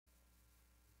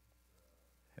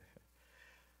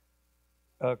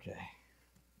Okay,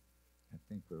 I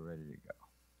think we're ready to go.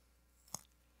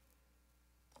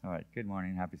 All right, good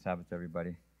morning. Happy Sabbath, everybody.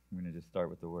 I'm going to just start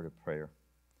with the word of prayer.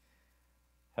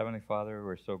 Heavenly Father,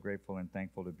 we're so grateful and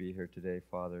thankful to be here today,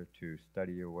 Father, to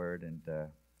study your word and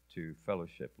to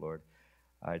fellowship, Lord.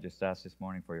 I just ask this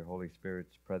morning for your Holy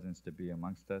Spirit's presence to be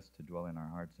amongst us, to dwell in our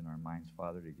hearts and our minds,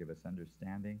 Father, to give us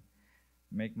understanding.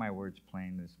 Make my words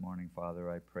plain this morning,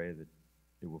 Father. I pray that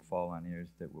it will fall on ears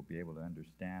that will be able to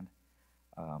understand.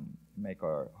 Make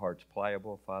our hearts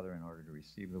pliable, Father, in order to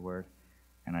receive the word.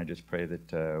 And I just pray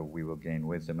that we will gain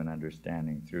wisdom and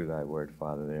understanding through thy word,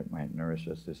 Father, that it might nourish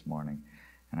us this morning.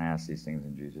 And I ask these things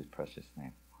in Jesus' precious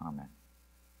name. Amen.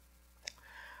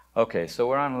 Okay, so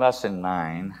we're on lesson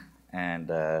 9, and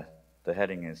the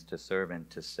heading is To Serve and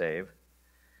to Save.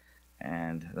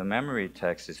 And the memory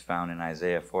text is found in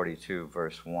Isaiah 42,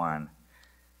 verse 1.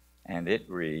 And it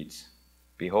reads,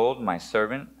 Behold, my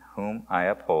servant whom I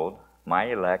uphold,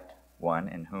 my elect one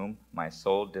in whom my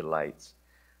soul delights.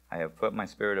 I have put my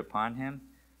spirit upon him.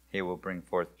 He will bring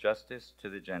forth justice to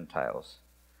the Gentiles.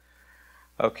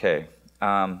 Okay,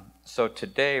 so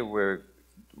today we're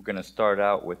going to start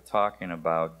out with talking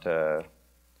about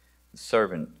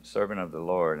servant of the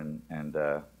Lord, and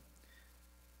we're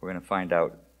going to find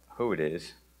out who it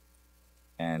is.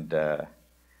 And let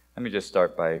me just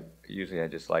start by, usually I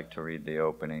just like to read the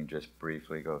opening, just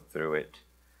briefly go through it.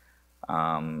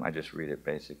 I just read it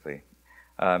basically.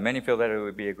 Many feel that it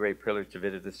would be a great privilege to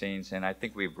visit the scenes, and I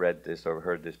think we've read this or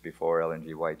heard this before, Ellen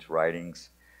G. White's writings,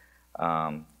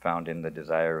 found in The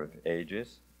Desire of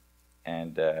Ages.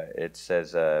 And it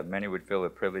says, many would feel a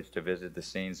privilege to visit the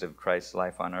scenes of Christ's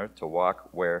life on earth, to walk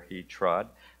where he trod,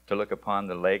 to look upon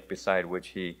the lake beside which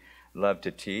he loved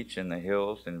to teach, and the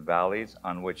hills and valleys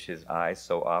on which his eyes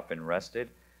so often rested.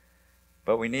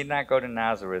 But we need not go to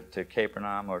Nazareth, to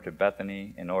Capernaum, or to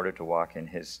Bethany in order to walk in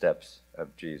his steps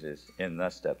of Jesus, in the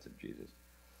steps of Jesus.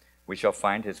 We shall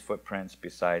find his footprints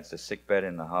besides the sickbed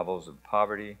in the hovels of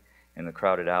poverty, in the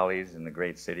crowded alleys in the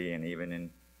great city, and even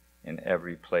in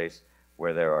every place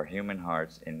where there are human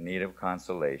hearts in need of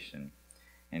consolation.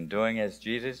 In doing as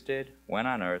Jesus did when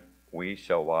on earth, we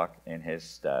shall walk in his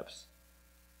steps.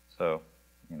 So,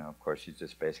 of course, she's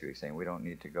just basically saying we don't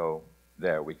need to go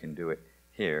there. We can do it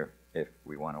here if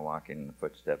we want to walk in the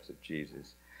footsteps of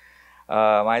Jesus.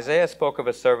 Isaiah spoke of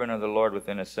a servant of the Lord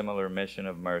within a similar mission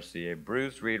of mercy. A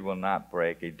bruised reed will not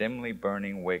break, a dimly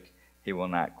burning wick he will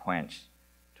not quench,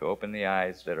 to open the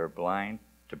eyes that are blind,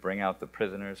 to bring out the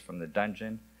prisoners from the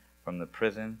dungeon, from the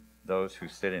prison, those who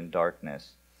sit in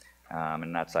darkness.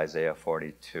 And that's Isaiah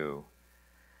 42.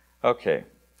 Okay,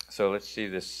 so let's see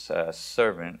this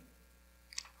servant,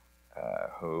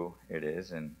 who it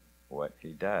is and what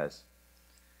he does.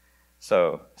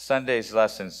 So, Sunday's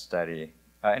lesson study.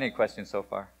 Any questions so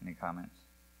far? Any comments?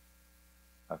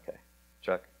 Okay.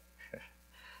 Chuck?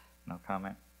 No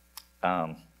comment?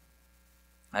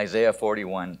 Isaiah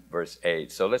 41, verse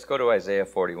 8. So let's go to Isaiah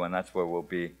 41. That's where we'll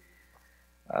be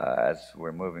as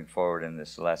we're moving forward in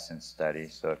this lesson study.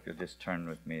 So if you'll just turn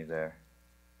there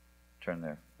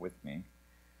with me.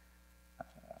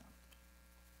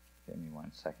 Give me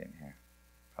 1 second here.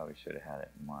 Probably should have had it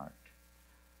marked.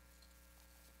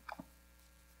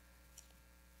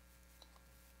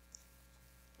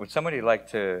 Would somebody like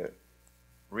to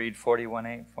read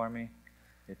 41:8 for me,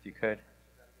 if you could?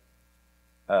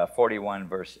 41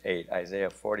 verse 8. Isaiah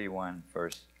 41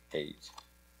 verse 8.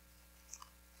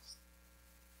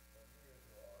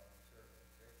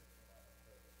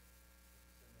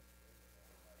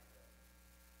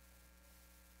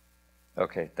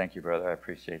 Okay, thank you, brother. I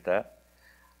appreciate that.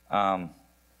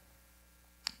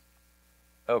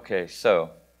 Okay, so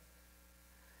it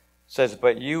says,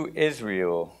 But you,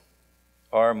 Israel,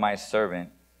 are my servant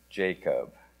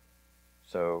Jacob.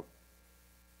 So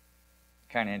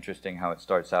kind of interesting how it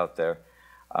starts out there.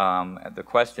 The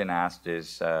question asked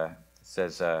is,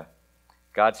 says,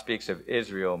 God speaks of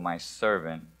Israel, my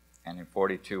servant, and in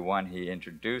 42:1 he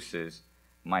introduces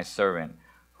my servant.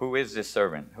 Who is this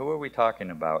servant? Who are we talking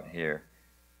about here?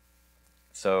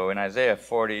 So in Isaiah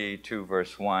 42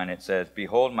 verse 1 it says,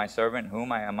 Behold my servant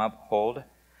whom I am uphold,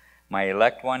 my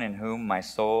elect one in whom my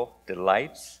soul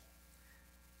delights.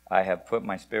 I have put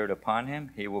my spirit upon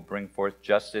him. He will bring forth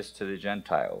justice to the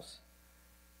Gentiles.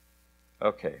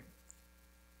 Okay.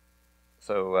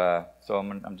 So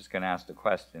I'm just going to ask the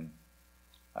question.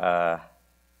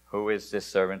 Who is this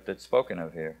servant that's spoken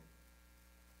of here?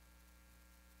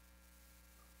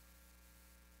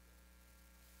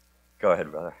 Go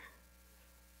ahead, brother.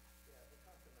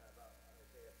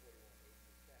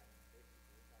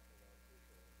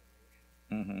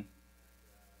 Mm-hmm.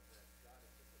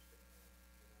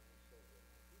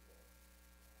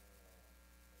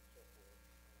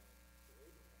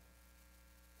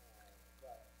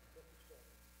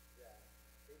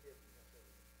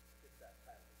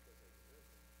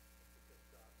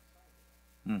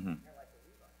 Mm-hmm. Kind of like the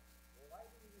Levites. Well, why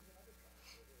didn't he use another tribe?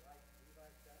 Was it like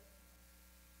Levi's better?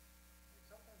 And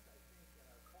sometimes I think in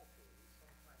our culture, we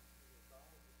sometimes see that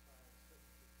God is assigned certain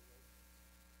situations.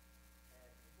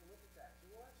 And people look at that and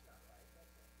say, well, that's not right.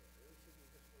 That's not fair. It should be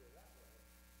this way or that way.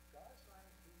 God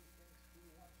assigns who he thinks who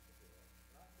he wants to do it,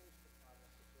 not based upon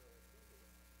necessarily who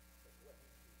doing it, but what he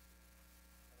chooses.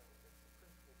 And I think that's the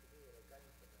principle today at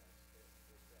Adventist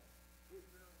is that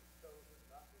Israel was chosen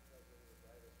not because they were the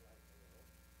brightest light in the world,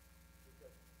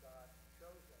 because God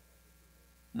chose them as a people.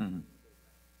 Mm-hmm.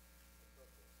 So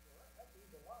that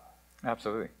means a lot.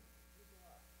 Absolutely. It means a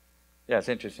lot. Yeah, it's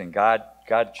interesting. God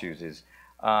chooses.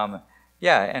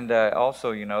 Yeah, and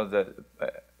also,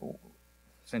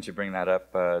 since you bring that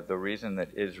up, the reason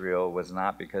that Israel was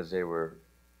not because they were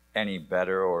any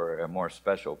better or a more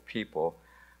special people,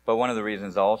 but one of the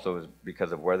reasons also is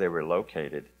because of where they were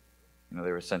located.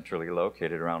 They were centrally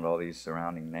located around all these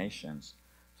surrounding nations.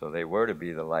 So they were to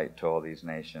be the light to all these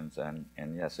nations, and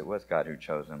yes, it was God who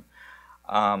chose them.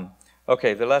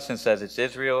 Okay, the lesson says it's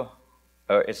Israel.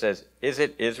 It says, is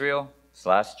it Israel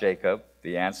 / Jacob,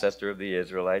 the ancestor of the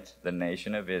Israelites, the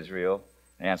nation of Israel?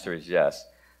 The answer is yes.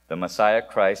 The Messiah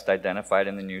Christ identified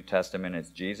in the New Testament is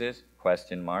Jesus? ?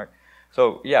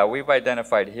 So, yeah, we've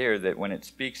identified here that when it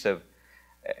speaks of,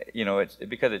 it's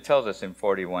because it tells us in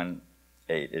 41:8,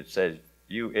 it says,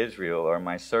 you, Israel, are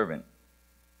my servant,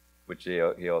 which he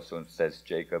also says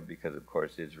Jacob, because, of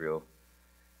course, Israel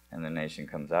and the nation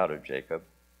comes out of Jacob,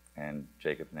 and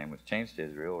Jacob's name was changed to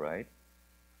Israel, right?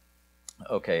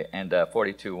 Okay, and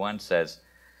 42:1 says,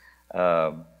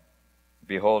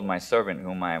 behold my servant,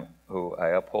 who I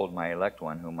uphold, my elect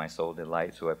one, whom my soul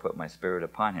delights, who I put my spirit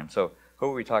upon him. So who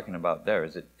are we talking about there?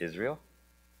 Is it Israel?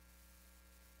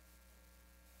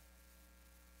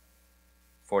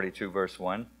 42 verse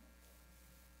 1.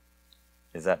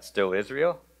 Is that still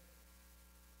Israel?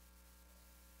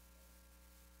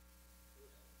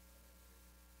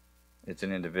 It's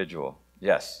an individual.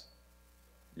 Yes.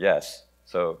 Yes.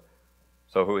 So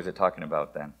who is it talking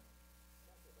about then?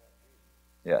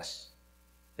 Yes.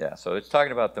 Yeah, so it's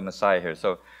talking about the Messiah here.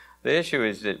 So the issue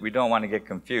is that we don't want to get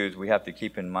confused. We have to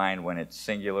keep in mind when it's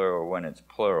singular or when it's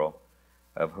plural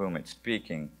of whom it's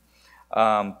speaking.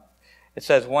 It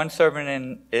says one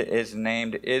servant is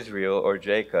named Israel or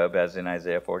Jacob, as in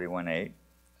Isaiah 41:8,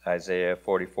 Isaiah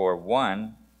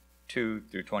 44:1, 2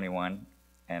 through 21,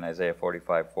 and Isaiah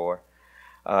 45:4.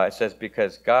 It says,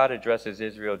 because God addresses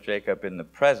Israel, Jacob in the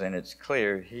present, it's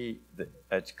clear he,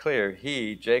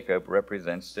 Jacob,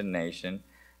 represents the nation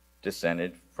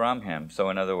descended from him.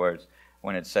 So in other words,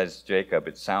 when it says Jacob,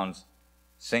 it sounds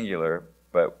singular,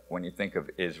 but when you think of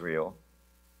Israel,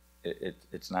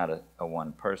 it's not a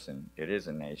one person. It is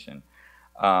a nation.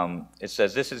 It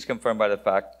says, this is confirmed by the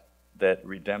fact that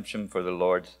redemption for the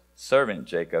Lord's servant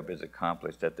Jacob is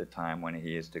accomplished at the time when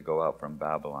he is to go out from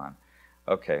Babylon.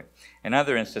 Okay. In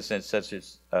other instances, such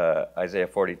as Isaiah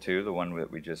 42, the one that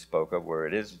we just spoke of, where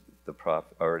it is the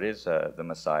prophet, or it is the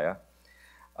Messiah,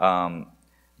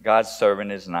 God's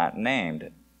servant is not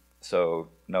named. So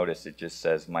notice it just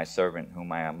says, my servant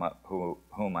whom I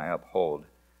uphold.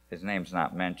 His name's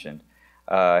not mentioned.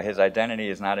 His identity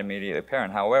is not immediately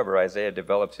apparent. However, Isaiah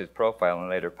develops his profile in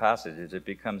later passages. It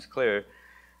becomes clear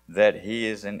that he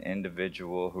is an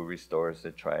individual who restores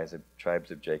the tribes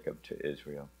of Jacob to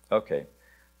Israel. Okay,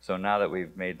 so now that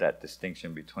we've made that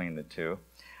distinction between the two,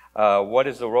 what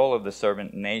is the role of the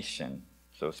servant nation?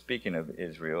 So speaking of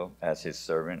Israel as his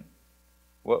servant,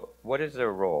 what is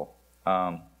their role?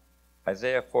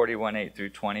 Isaiah 41:8 through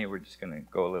 20, we're just going to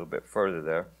go a little bit further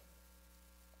there.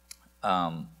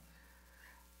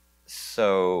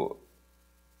 So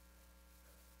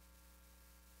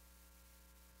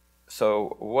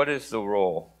what is the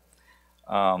role?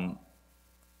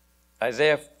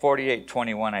 Isaiah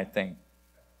 48:21, I think,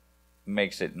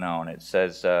 makes it known. It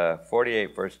says,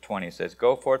 48 verse 20 says,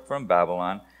 go forth from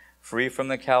Babylon, free from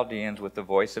the Chaldeans, with the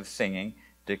voice of singing.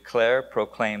 Declare,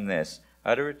 proclaim this.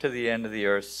 Utter it to the end of the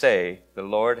earth. Say, the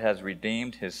Lord has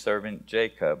redeemed his servant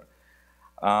Jacob.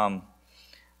 So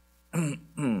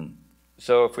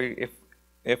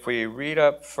if we read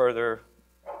up further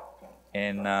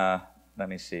in, let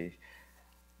me see,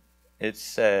 it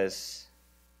says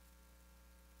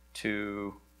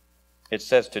to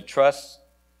trust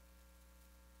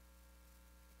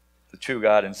the true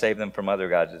God and save them from other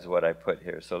gods is what I put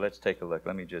here. So let's take a look.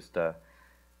 Let me just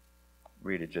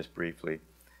read it just briefly.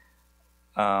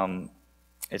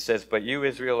 It says, but you,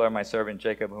 Israel, are my servant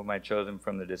Jacob, whom I chosen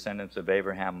from the descendants of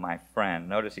Abraham, my friend.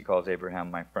 Notice he calls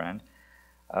Abraham my friend.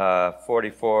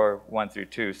 44:1 through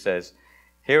 2 says,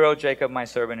 hear, O Jacob, my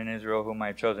servant, in Israel, whom I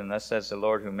have chosen. Thus says the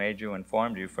Lord, who made you and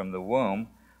formed you from the womb,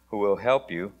 who will help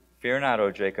you. Fear not,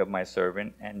 O Jacob, my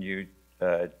servant, and you,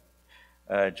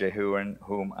 Jehuan,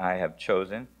 whom I have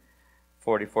chosen.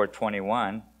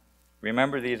 44:21.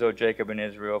 Remember these, O Jacob and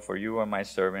Israel, for you are my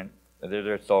servant.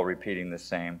 It's all repeating the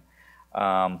same.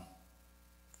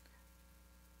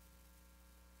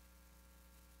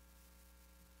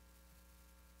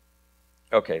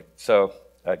 Okay, so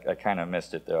I kind of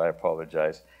missed it there. I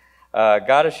apologize.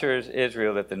 God assures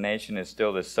Israel that the nation is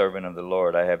still the servant of the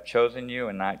Lord. I have chosen you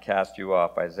and not cast you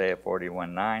off. Isaiah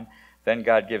 41:9. Then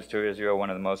God gives to Israel one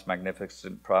of the most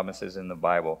magnificent promises in the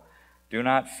Bible. Do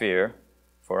not fear,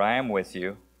 for I am with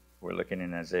you. We're looking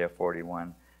in Isaiah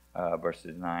 41,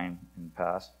 verses 9 and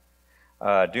past.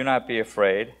 Do not be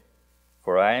afraid,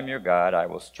 for I am your God. I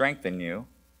will strengthen you.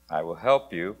 I will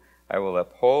help you. I will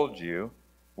uphold you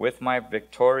with my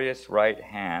victorious right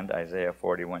hand. Isaiah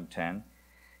 41:10.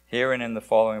 Here and in the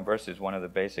following verses, one of the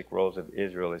basic roles of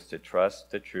Israel is to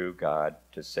trust the true God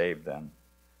to save them.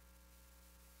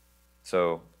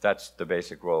 So that's the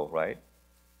basic role, right,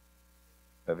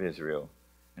 of Israel.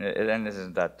 And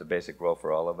isn't that the basic role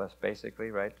for all of us, basically,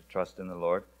 right? To trust in the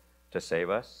Lord to save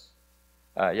us?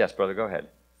 Yes, brother, go ahead.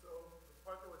 So the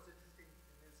part that was interesting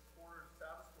in this quarter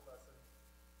Sabbath school lesson,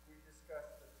 we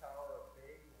discussed the Tower of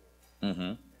Babel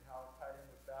Mm-hmm. and how it tied in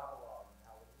with Babylon, and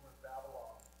how when you were in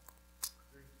Babylon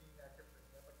during King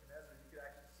Nebuchadnezzar, you could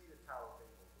actually see the Tower of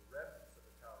Babel, the remnants of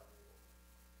the Tower of Babel.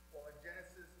 Well, in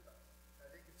Genesis, I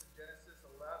think it's in Genesis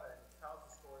 11, it tells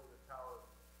the story of the Tower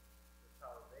of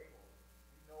Babel.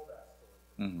 We know that story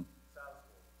from Sabbath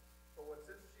school. But what's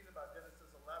interesting about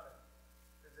Genesis 11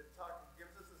 is it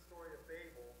gives us the story of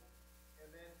Babel,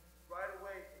 and then right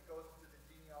away it goes into the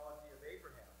genealogy of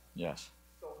Abraham. Yes.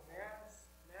 So man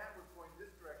was going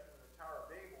this direction with the Tower of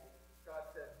Babel. God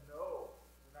said, no,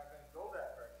 we're not going to go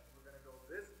that direction. We're going to go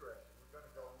this direction. We're going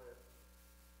to go with,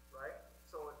 right?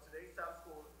 So in today's Sabbath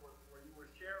school, where you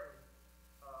were sharing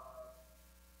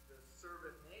the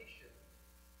servant nation,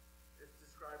 it's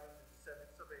describing the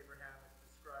descendants of Abraham. It's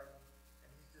describing,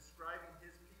 and he's describing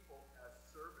his people as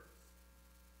servants.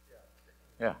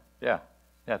 Yeah,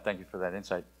 thank you for that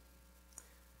insight.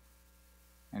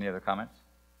 Any other comments?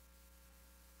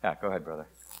 Yeah, go ahead, brother.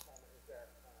 Is that,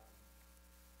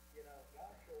 God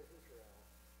chose Israel,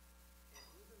 and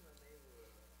even when they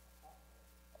were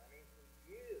for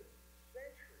years,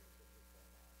 centuries before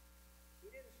that, he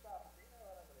didn't stop and say, you know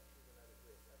what, I'm going to choose another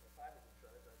group. If I was in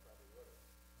charge, I probably would have.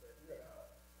 But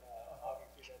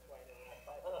obviously, that's why I never had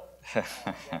five.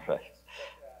 Right.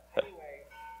 But anyway,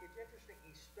 it's interesting.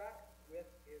 He stuck with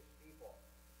his people.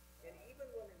 And even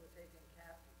when they were taken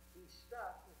captive, he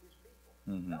stuck with his people.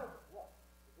 Mm-hmm. Look, we're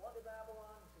going to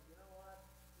Babylon. He said, you know what?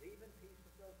 Leave in peace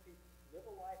with those people. Live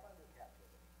a life under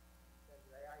captivity. And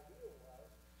the idea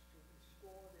was to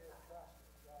restore their trust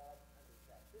in God under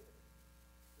captivity,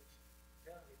 which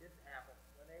apparently didn't happen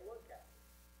when they were captive,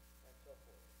 and so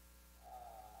forth.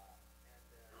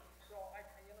 So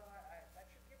that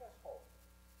should give us hope.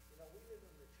 We live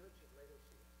in the church of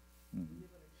Laodicea. Mm-hmm. We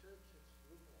live in a church that's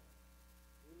lukewarm.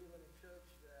 We live in a church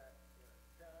that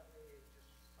apparently is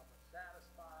just somewhat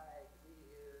satisfied to be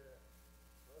here,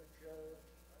 go to church,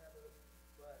 whatever.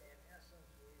 But in essence,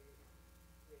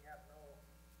 we have no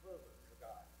fervor for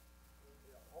God.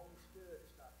 The Holy Spirit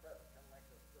is not present, kind of like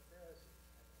the Pharisees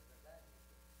and the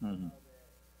Sadducees. Mm-hmm.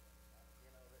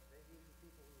 These are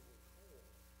people who were cold,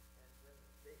 and when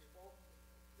they spoke,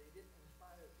 they didn't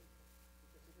inspire people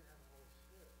because they didn't have the Holy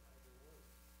Spirit, right? Their word.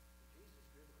 Jesus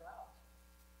drew the crowds.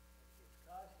 And it's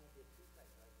because he did two things.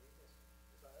 I read this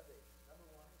on other days. Number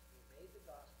one is he made the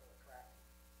gospel attractive,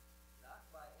 not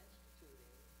by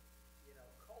instituting,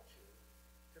 culture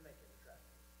to make it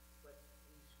attractive, but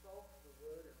he spoke the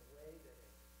word in a way that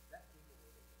it met people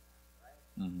where they were at, right?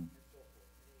 Mm-hmm. And so forth.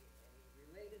 And he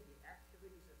related the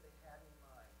activities that they had in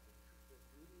mind, the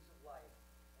duties of life,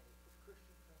 and he put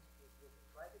Christian principles with it.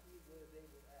 Tried to be where they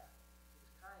were at. He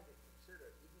was kind and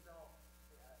considerate, even though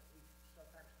he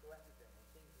sometimes corrected them on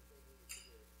things that they needed to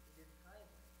do. He did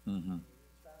kindly. Mm-hmm. He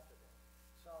reached out to them.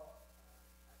 So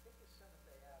I think the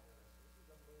Seventh-day Adventists, this is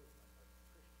a movement of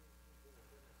Christian people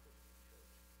within the Christian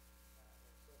church,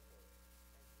 and so forth.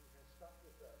 And he has stuck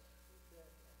with us through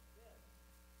thick and thin,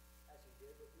 as he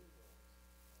did with these ones.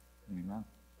 Amen.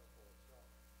 So forth. So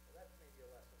that's maybe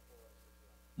a lesson for us as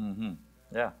well. Mm-hmm.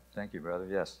 Yeah, thank you, brother.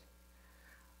 Yes.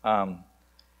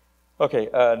 Okay,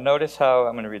 notice how,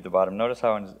 I'm going to read the bottom. Notice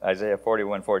how in Isaiah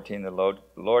 41:14, the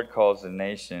Lord calls the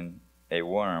nation a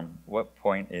worm. What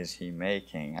point is he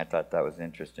making? I thought that was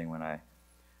interesting when I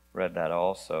read that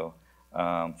also.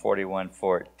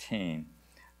 41:14,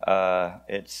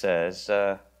 it says,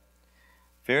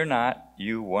 Fear not,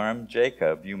 you worm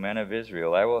Jacob, you men of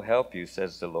Israel. I will help you,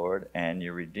 says the Lord, and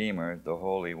your Redeemer, the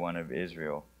Holy One of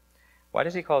Israel. Why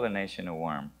does he call the nation a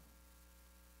worm?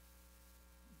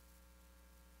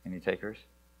 Any takers?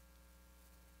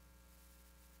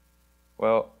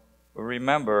 Well,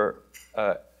 remember,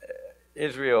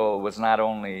 Israel was not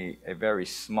only a very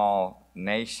small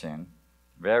nation,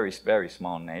 very, very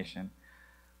small nation,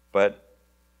 but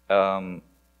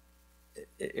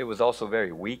it was also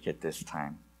very weak at this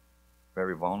time,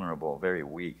 very vulnerable, very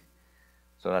weak.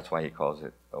 So that's why he calls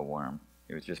it a worm.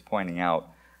 He was just pointing out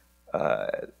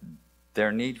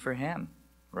their need for him,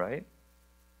 right?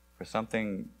 For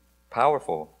something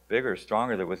powerful, bigger,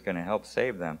 stronger that was going to help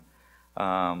save them.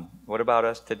 What about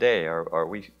us today? Are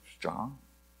we strong?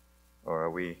 Or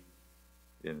are we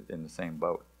in the same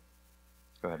boat?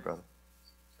 Go ahead, brother.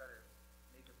 Try to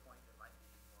make a point that might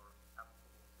be more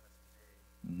applicable to us today.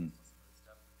 Mm-hmm. Some of the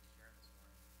stuff we've been sharing this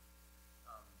morning.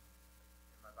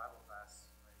 In my Bible class,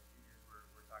 my juniors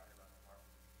were talking about the mark of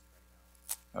the beast right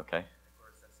now. Okay. And of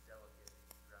course, that's delicate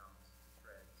grounds to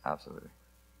tread. Absolutely.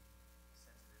 Be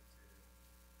sensitive to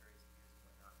various views and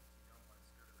whatnot, but you don't want to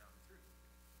skirt around the truth.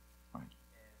 Right.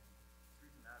 And the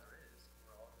truth of the matter is,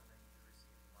 we're all going to need to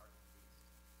receive the mark of the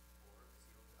beast or the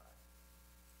seal of God.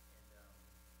 And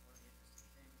one of the interesting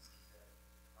things is that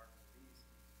the mark of the beast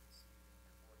you can receive in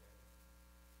your forehead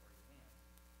or your hand.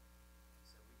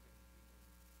 So we can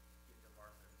get the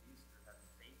mark of the beast through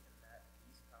having faith in that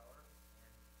beast power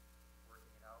and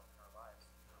working it out in our lives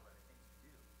through other things we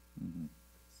do. Mm-hmm.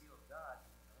 But the seal of God,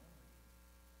 you can only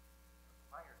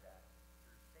acquire that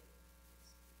through faith.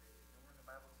 Nowhere in the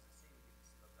Bible does it say we get the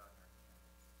seal of God in our hand.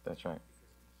 That's right. Because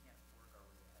we can't work our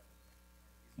way to heaven.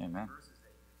 And Amen. these verses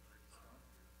that we're just going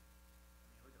through, I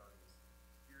mean, look at all these.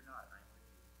 Fear not, I am with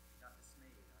you. Be not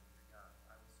dismayed, I am your God.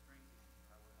 I will strengthen you.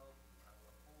 I will help you. I will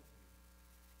uphold you.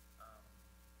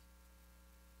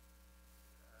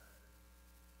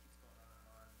 Keeps going on and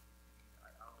on.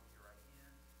 I'll be your right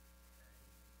hand.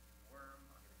 You worm,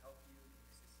 I'm going to help you.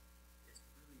 It's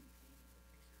really painting a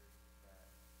picture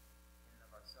that in and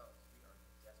of ourselves we are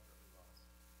desperately lost.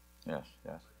 Yes,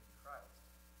 yes, But in Christ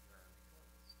we are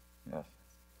victorious. yes.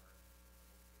 That's where the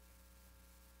whole kicking comes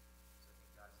in. So I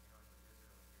think God's dealing with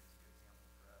Israel here is a good example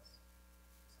for us.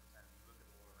 Sometimes you look at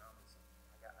the world around us and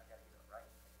I got to get it right.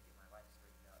 I got to get my life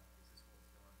straightened out because this world's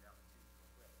going down the tubes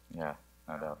real quick. Yeah,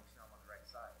 no I doubt. make sure I'm on the right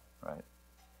side. Right.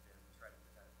 And then we try to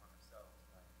put that upon ourselves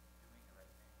by doing the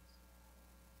right things.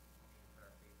 We need to put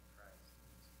our faith in Christ.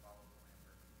 Just follow the Lamb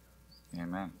wherever he goes.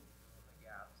 Amen. Fill in the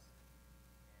gaps.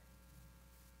 And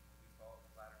we fall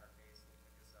flat on our face, he'll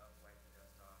pick us up, wipe the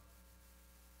dust off.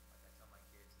 Like I tell my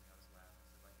kids, and they always laugh. I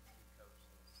said, like a good coach, they'll give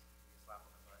you a slap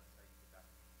on the butt until you get back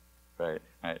to me. Right,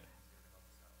 right. He's there to help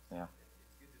us out. So Yeah.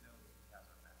 it's good to know that he has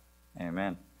our back.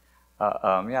 Amen.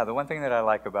 Yeah, the one thing that I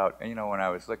like about, when I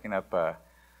was looking up,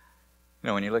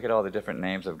 when you look at all the different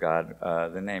names of God,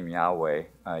 the name Yahweh,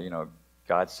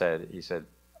 God said, he said,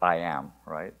 I am,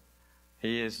 right?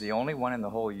 He is the only one in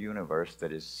the whole universe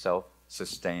that is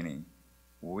self-sustaining.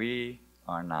 We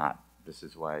are not. This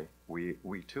is why we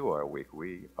too are weak.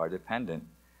 We are dependent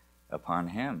upon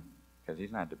him because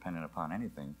he's not dependent upon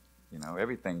anything.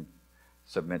 Everything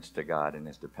submits to God and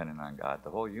is dependent on God. The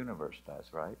whole universe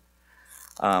does, right?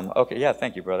 Okay, yeah,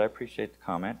 thank you, brother. I appreciate the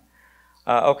comment.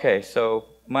 Okay, so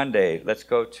Monday. Let's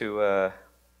go to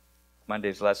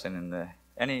Monday's lesson.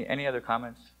 Any other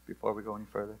comments before we go any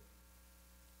further?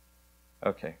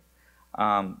 Okay.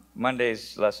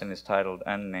 Monday's lesson is titled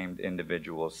Unnamed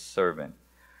Individual Servant.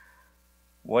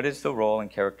 What is the role and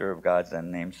character of God's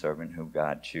unnamed servant who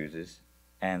God chooses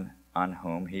and on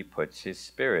whom he puts his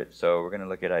spirit? So we're going to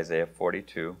look at Isaiah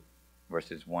 42,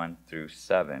 verses 1 through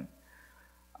 7.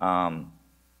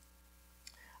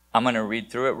 I'm going to read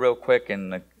through it real quick,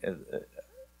 and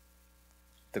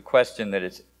the question that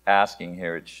it's asking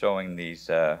here, it's showing these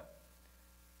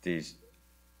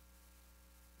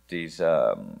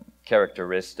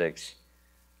characteristics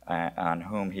on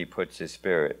whom he puts his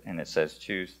spirit, and it says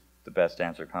choose the best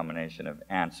answer combination of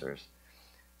answers.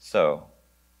 So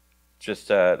just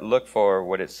look for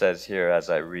what it says here as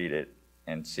I read it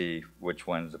and see which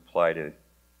ones apply to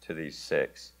these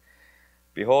 6.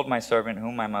 Behold my servant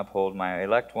whom I uphold, my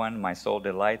elect one, my soul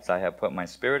delights. I have put my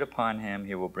spirit upon him.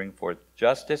 He will bring forth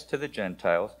justice to the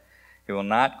Gentiles. He will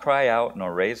not cry out,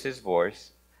 nor raise his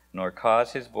voice, nor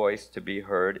cause his voice to be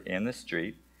heard in the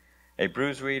street. A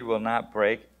bruised reed will not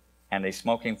break, and a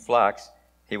smoking flax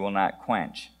he will not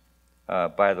quench.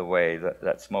 By the way,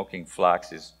 that smoking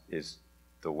flax is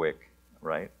the wick,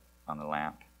 right, on the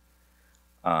lamp.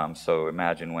 So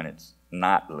imagine when it's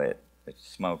not lit, it's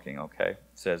smoking, okay? It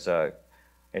says,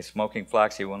 A smoking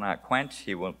flax he will not quench.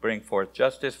 He will bring forth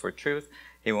justice for truth.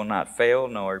 He will not fail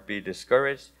nor be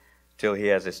discouraged till he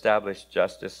has established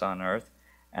justice on earth,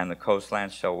 and the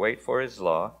coastlands shall wait for his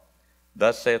law.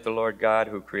 Thus saith the Lord God,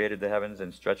 who created the heavens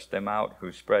and stretched them out,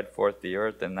 who spread forth the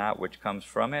earth and that which comes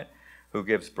from it, who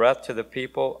gives breath to the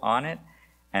people on it,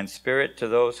 and spirit to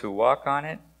those who walk on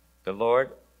it.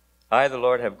 I, the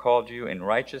Lord, have called you in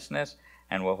righteousness,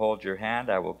 and will hold your hand.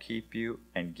 I will keep you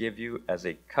and give you as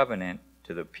a covenant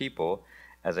to the people,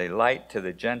 as a light to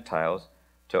the Gentiles,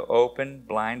 to open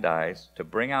blind eyes, to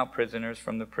bring out prisoners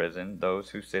from the prison, those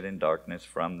who sit in darkness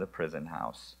from the prison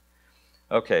house.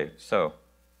 Okay, so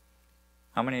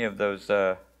how many of those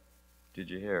did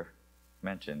you hear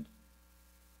mentioned?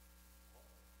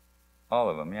 All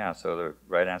of them, yeah. So the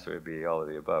right answer would be all of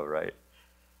the above, right?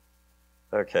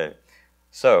 Okay,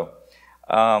 so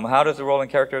how does the role and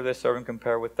character of this servant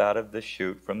compare with that of the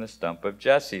shoot from the stump of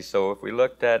Jesse? So if we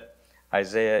looked at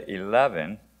Isaiah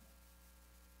 11,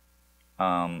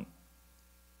 the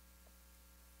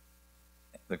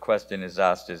question is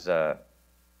asked is, how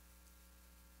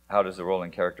does the role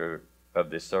and character of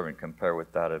this servant compare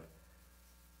with that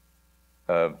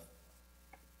of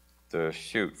the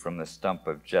shoot from the stump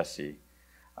of Jesse?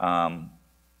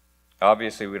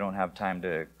 Obviously, we don't have time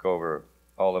to go over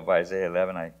all of Isaiah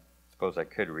 11. I suppose I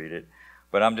could read it,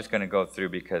 but I'm just going to go through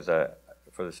because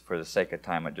for the sake of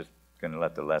time, I'm just going to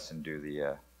let the lesson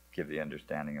give the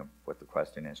understanding of what the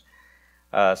question is.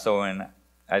 So in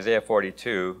Isaiah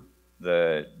 42,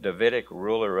 the Davidic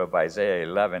ruler of Isaiah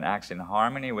 11 acts in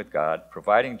harmony with God,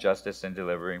 providing justice and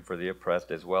delivering for the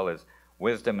oppressed, as well as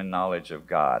wisdom and knowledge of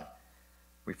God.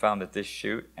 We found that this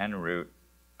shoot and root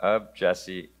of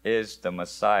Jesse is the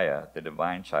Messiah, the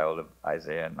divine child of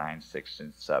Isaiah 9, 6,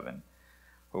 and 7,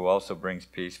 who also brings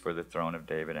peace for the throne of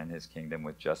David and his kingdom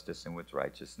with justice and with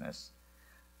righteousness.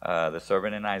 The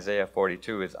servant in Isaiah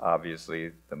 42 is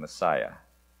obviously the Messiah.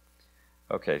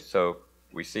 Okay, so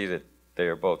we see that they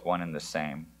are both one and the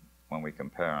same when we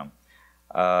compare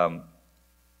them.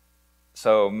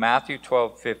 So Matthew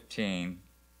 12:15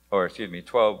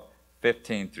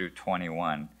 through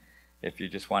 21. If you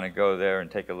just want to go there and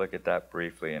take a look at that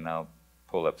briefly, and I'll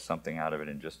pull up something out of it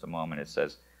in just a moment. It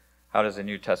says, how does the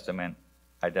New Testament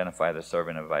identify the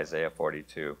servant of Isaiah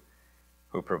 42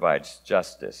 who provides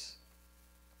justice?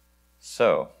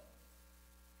 So,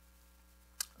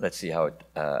 let's see how it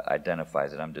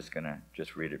identifies it. I'm just going to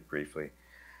read it briefly.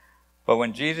 But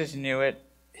when Jesus knew it,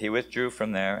 he withdrew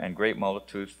from there, and great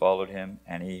multitudes followed him,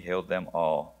 and he healed them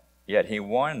all. Yet he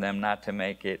warned them not to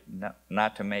make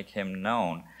him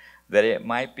known, that it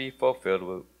might be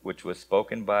fulfilled which was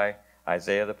spoken by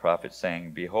Isaiah the prophet,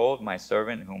 saying, Behold, my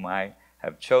servant whom I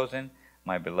have chosen,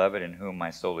 my beloved in whom my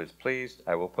soul is pleased.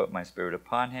 I will put my spirit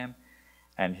upon him,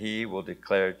 and he will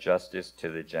declare justice to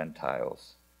the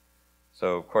Gentiles.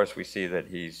 So, of course, we see that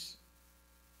it's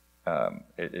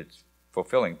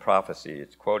fulfilling prophecy.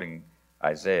 It's quoting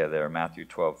Isaiah there, Matthew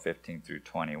 12:15 through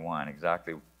 21,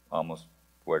 exactly almost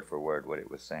word for word what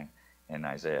it was saying in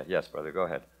Isaiah. Yes, brother, go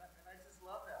ahead. And I just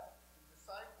love that. The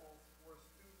disciples were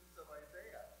students of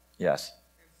Isaiah. Yes.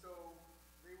 And so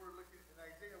they were looking, in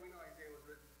Isaiah, we know Isaiah was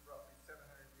written roughly 700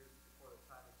 years before the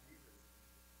time of Jesus.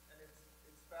 And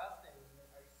it's fascinating.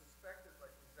 I suspect it's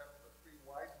like, for example, the three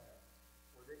wise men,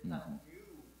 where they kind of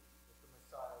knew that the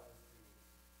Messiah was due.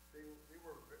 They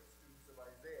were students of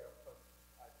Isaiah, plus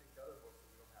I think other books that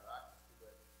we don't have access to.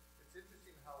 But it's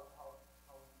interesting how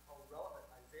relevant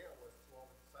Isaiah was to all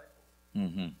the disciples.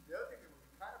 Mm-hmm. The other thing that would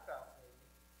be kind of fascinating,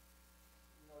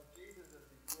 Jesus, as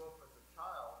he grew up as a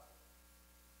child,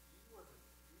 he was a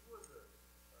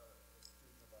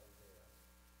student of Isaiah.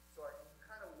 So I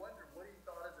kind of wonder what he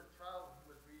thought as a child when he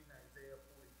was reading Isaiah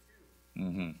 42.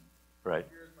 Mm-hmm. Right.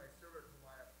 Here's my servant whom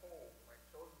I uphold, my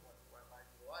chosen one who I might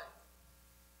delight.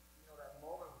 That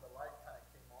moment when the light kind of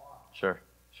came on. Sure.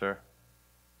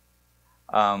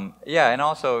 Yeah, and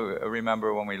also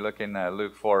remember when we look in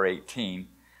Luke 4:18,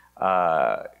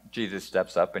 Jesus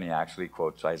steps up and he actually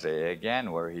quotes Isaiah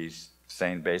again, where he's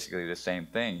saying basically the same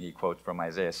thing. He quotes from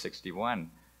Isaiah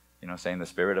 61, saying the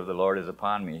Spirit of the Lord is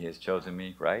upon me. He has chosen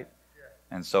me, right?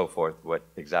 Yeah. And so forth.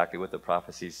 Exactly what the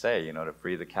prophecies say, to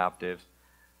free the captives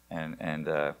and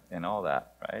all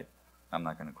that, right? I'm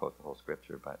not going to quote the whole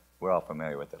scripture, but we're all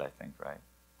familiar with it, I think, right?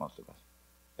 Most of us.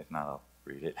 If not, I'll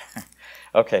read it.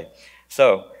 Okay,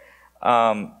 so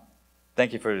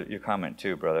thank you for your comment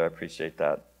too, brother. I appreciate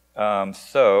that.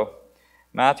 So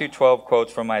Matthew 12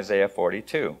 quotes from Isaiah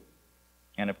 42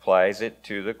 and applies it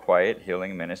to the quiet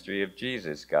healing ministry of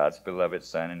Jesus, God's beloved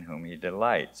Son in whom he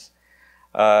delights.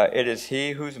 It is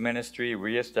he whose ministry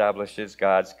reestablishes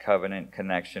God's covenant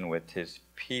connection with his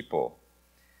people.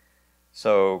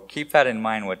 So keep that in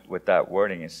mind what that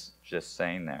wording is just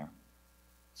saying there.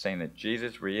 Saying that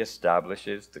Jesus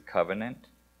reestablishes the covenant.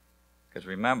 Because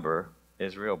remember,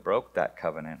 Israel broke that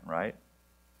covenant, right?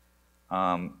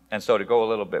 And so to go a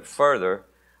little bit further,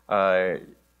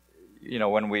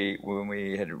 when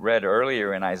we had read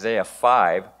earlier in Isaiah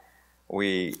 5,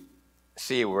 we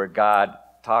see where God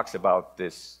talks about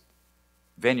this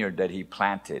vineyard that he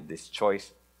planted, this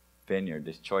choice vineyard,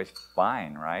 this choice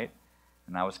vine, right?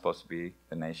 And that was supposed to be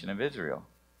the nation of Israel.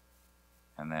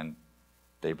 And then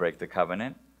they break the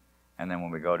covenant. And then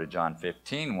when we go to John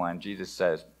 15:1, Jesus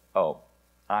says, oh,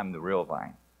 I'm the real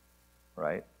vine,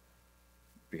 right?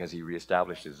 Because he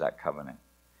reestablishes that covenant.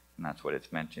 And that's what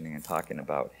it's mentioning and talking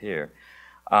about here.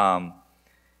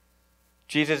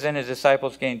 Jesus and his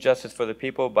disciples gained justice for the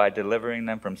people by delivering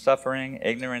them from suffering,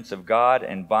 ignorance of God,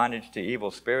 and bondage to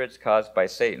evil spirits caused by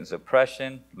Satan's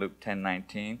oppression, Luke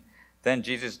 10:19. Then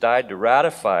Jesus died to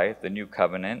ratify the new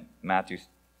covenant, Matthew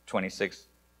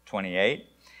 26:28,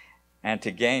 and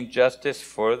to gain justice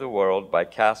for the world by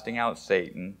casting out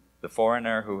Satan, the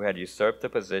foreigner who had usurped the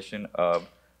position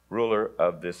of ruler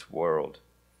of this world.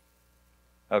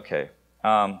 Okay,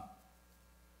 so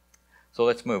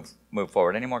let's move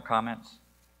forward. Any more comments?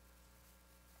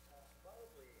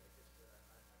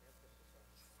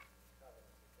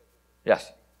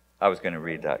 Yes, I was going to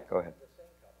read that. Go ahead.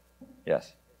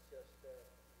 Yes.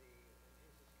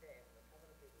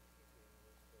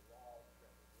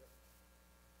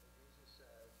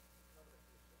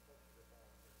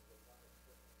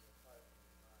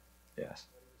 Yes.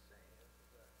 What he was saying is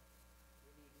that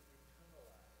we need to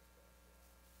internalize that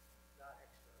law, not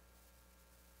externalize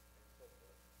it, and so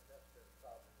forth. And that's been a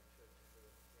problem in the church for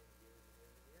many years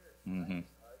and years and years. Mm-hmm.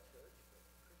 Our church, but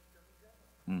Christian in general,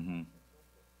 mm-hmm. and so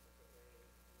forth. But the way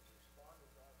we respond to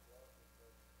God's love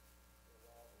because the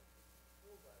law will be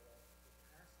fulfilled by love, it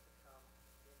has to come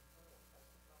internal. It has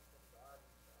to come from God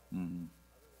himself. Mm-hmm.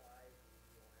 Otherwise, we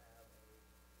will have a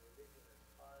religion that's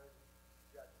hard,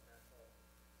 judgmental.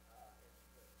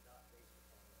 It's not based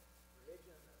upon love.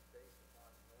 Religion that's based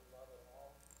upon no love at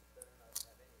all better not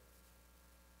have any of it.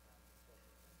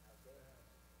 Now, go ahead.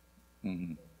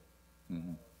 Mm-hmm.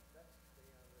 Mm-hmm. That's the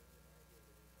idea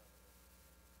that we talk about.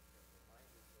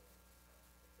 Reminders of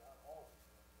God always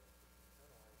wants us to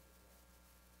internalize his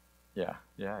love.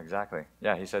 Yeah, exactly.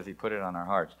 Yeah, he says he put it on our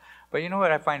hearts. But you know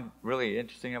what I find really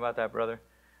interesting about that, brother,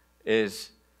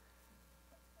 is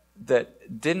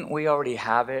that didn't we already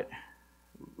have it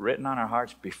written on our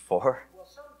hearts before? Well,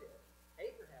 some did.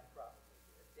 Abraham probably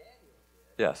did. Daniel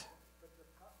did. Yes. But the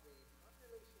population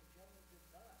in general did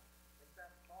not. In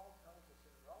fact, Paul tells us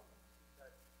in Romans, he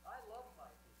said, I love my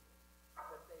people,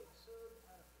 but they serve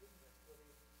out of ignorance, for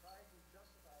they try to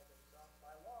justify themselves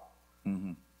by law,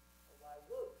 Mm-hmm. or by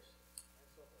works, and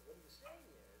so forth. What he's saying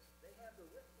is, they have the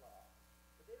written law,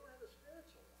 but they don't have the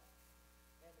spiritual law.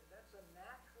 And that's a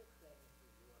natural thing for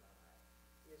you and I,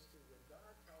 is to, when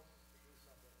God tells us to do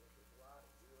something, is to go out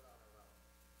and do it on our own.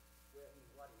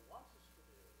 What he wants us to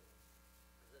do is,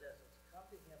 in essence, come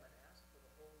to him and ask for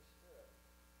the Holy Spirit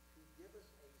to give us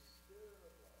a spirit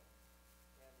of love.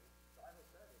 And the Bible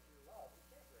says, if you love, you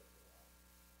can't break the law.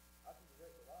 How can you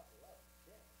break the law if you love? You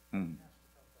can't. Mm-hmm. It has to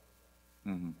come from above.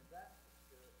 Mm-hmm. And that's the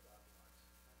spirit God wants.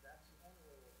 And that's the only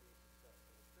way we'll be successful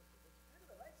as Christians. It's kind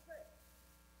of a nice thing.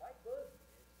 My burden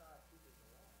is not keeping the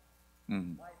law.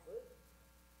 Mm-hmm. My burden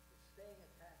is staying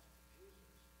attached to Jesus,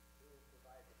 who will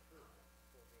provide the truth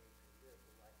for me to live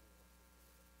the life he wants me to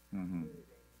live. Mm-hmm. There is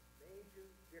a major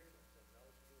difference in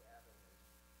those two avenues.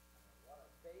 One of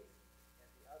faith, and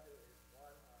the other is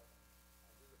one of,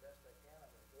 I'll do the best I can, I'm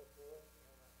going to go through it,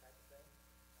 that type of thing,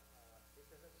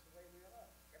 because that's the way we are.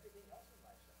 Everything else in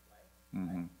life's that way.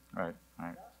 Mm-hmm. Right.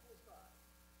 The gospel is not,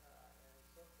 and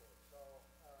so forth. So,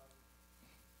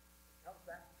 it comes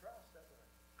back to trust, doesn't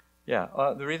it? Yeah,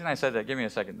 the reason I said that, give me a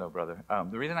second though, brother.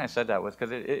 The reason I said that was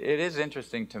because it is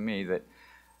interesting to me that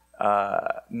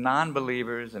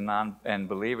non-believers and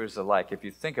believers alike, if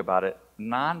you think about it,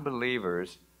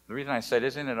 non-believers, the reason I said,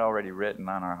 isn't it already written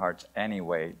on our hearts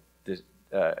anyway,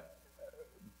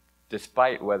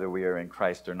 despite whether we are in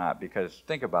Christ or not? Because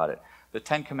think about it, the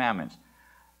Ten Commandments,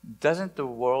 doesn't the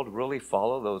world really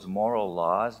follow those moral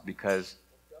laws? Because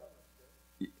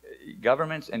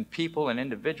governments and people and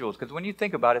individuals, because when you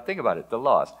think about it, the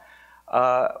laws.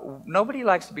 Nobody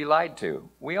likes to be lied to.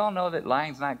 We all know that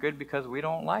lying's not good because we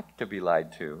don't like to be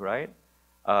lied to, right?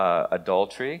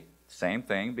 Adultery, same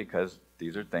thing, because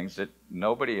these are things that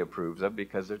nobody approves of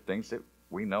because they're things that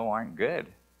we know aren't good.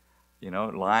 You know,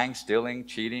 lying, stealing,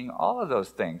 cheating, all of those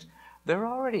things. They're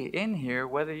already in here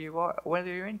whether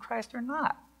you're in Christ or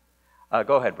not.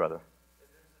 Go ahead, brother. There's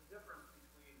a difference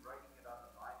between writing it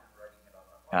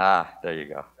Ah, there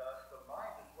you go. The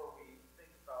mind is where we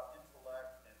think about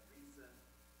intellect and reason.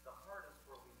 The heart is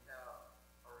where we have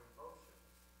our emotions,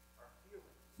 our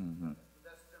feelings. Mm-hmm.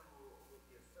 That's generally what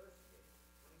we associate.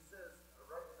 When he says,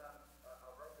 I'll write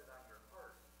it on your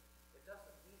heart, it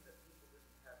doesn't mean that people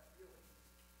didn't have feelings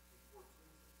before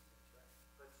Jesus. Right.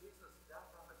 But Jesus'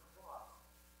 death on the cross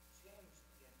changed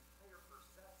the entire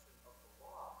perception of the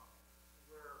law,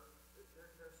 where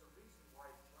there's a reason why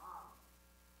John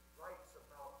writes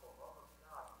about the love of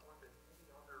God more than any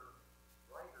other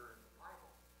writer in the Bible.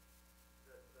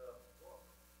 The book,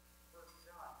 1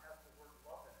 John, has the word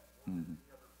love in it more than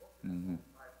any other book in the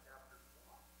 5 chapters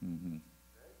long. Mm-hmm.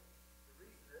 Okay? The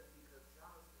reason is because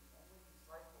John is the only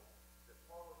disciple that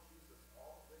followed Jesus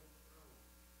all the way through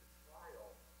the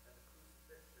trial and the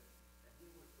crucifixion, and he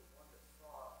was the one that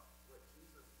saw what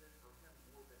Jesus did for him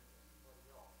more than anybody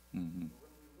else. Mm-hmm.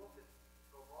 When we look at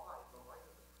the law in the light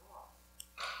of the cross,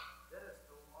 that is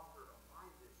no longer a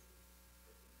mind issue.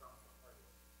 It becomes a heart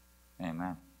issue.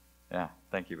 Amen. Yeah.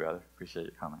 Thank you, brother. Appreciate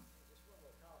your comment. Just one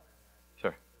more comment on that.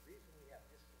 Sure. The reason we have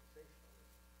dispensationalism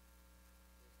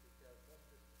is because once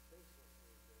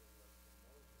dispensationalism there was the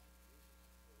Moses and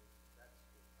Jesus, that's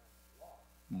the time of law.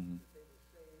 Mm-hmm. That they were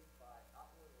saved by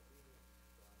outward obedience to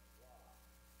God's law.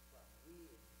 But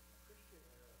we, in the Christian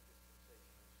era of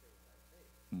dispensation, are saved by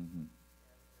faith. Mm-hmm.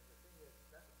 And the thing is,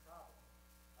 that's a problem.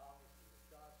 Obviously, with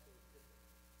God saves different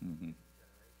Mm-hmm.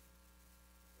 generations.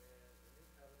 Where the new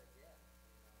covenant, again,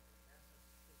 in essence,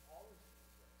 is always in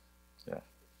place. Yes.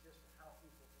 It's just how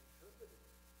people interpreted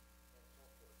it and so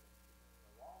forth. And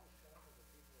the law was shown to the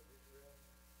people of Israel,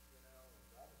 when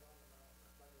God was on the mountain,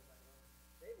 the thunder went on,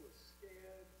 they were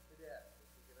scared to death, if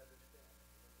you could understand.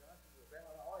 When God said, "You'll obey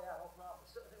my law," "Oh yeah, no problem,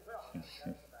 certainly will." And the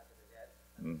guys in the back of their head,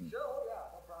 Mm-hmm. "Sure, oh yeah,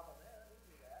 no problem there, we can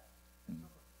do that." And so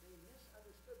forth. They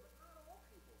misunderstood, but not all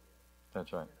people did.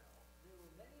 That's right. There were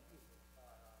many people,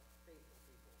 faithful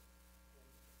people in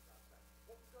God's time. The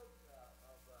book of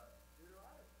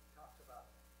Deuteronomy talks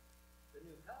about the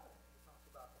new covenant. It talks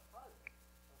about the heart.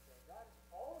 Okay, God has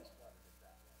always wanted it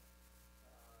that way.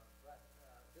 But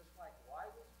just like why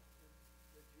was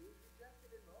the Jews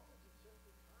rejected in Romans? It's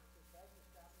simply because they tried to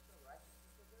establish a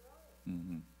righteousness of their own.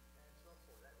 Mm-hmm. And so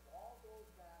forth. That all goes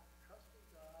back to trusting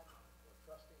God or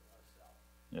trusting ourselves.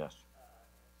 Yes.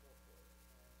 And so forth.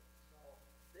 And so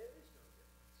there is no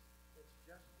difference. It's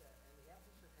just that, and the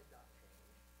emphasis had not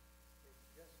changed. It's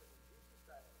just that when Jesus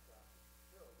died on the cross, he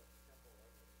fulfilled what the temple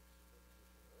ordinances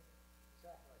were, the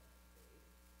sacrifice was paid,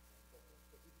 and so forth.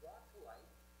 But he brought to light,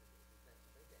 as we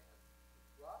mentioned again, he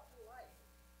brought to light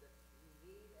that we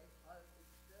need a heart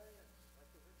experience, like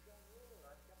the rich young ruler.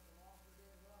 I've kept the law for a day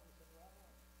as well. He said, "Well,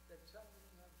 that some many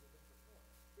have given before."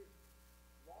 His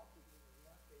law keeping was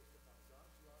not based upon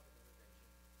God's love and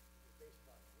intervention. It was based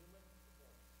upon human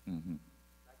performance. Mm-hmm.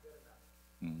 Not good enough.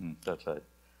 Mm-hmm. That's right.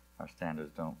 Our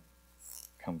standards don't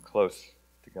come close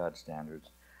to God's standards.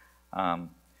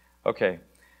 Okay.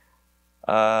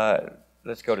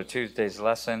 Let's go to Tuesday's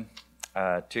lesson.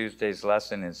 Tuesday's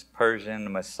lesson is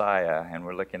Persian Messiah, and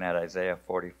we're looking at Isaiah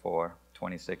 44,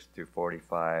 26 through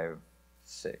 45,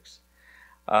 6.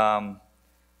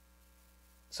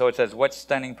 So it says, what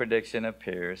stunning prediction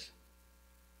appears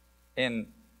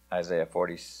in Isaiah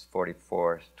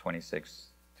 44, 26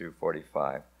 through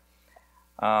 45?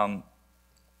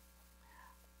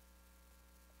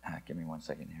 Give me 1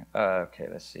 second here. Okay,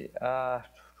 let's see.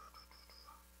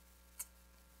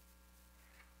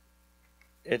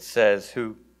 It says,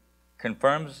 who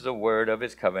confirms the word of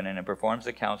his covenant and performs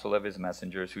the counsel of his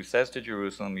messengers, who says to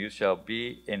Jerusalem, you shall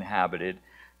be inhabited,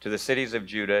 to the cities of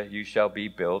Judah you shall be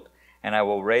built, and I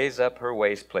will raise up her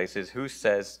waste places, who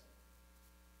says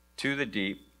to the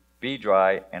deep, be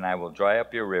dry, and I will dry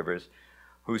up your rivers,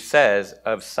 who says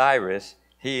of Cyrus,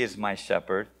 he is my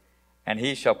shepherd, and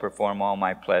he shall perform all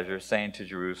my pleasure, saying to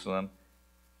Jerusalem,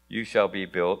 you shall be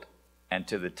built, and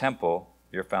to the temple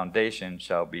your foundation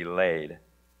shall be laid.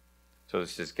 So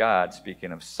this is God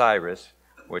speaking of Cyrus,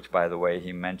 which, by the way,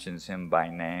 he mentions him by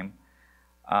name,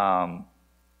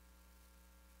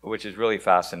 which is really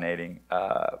fascinating.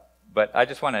 But I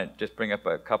just want to just bring up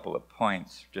a couple of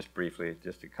points, just briefly,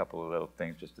 just a couple of little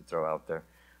things just to throw out there.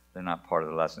 They're not part of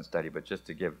the lesson study, but just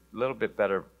to give a little bit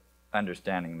better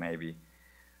understanding, maybe,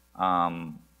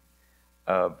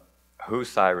 of who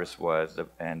Cyrus was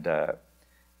and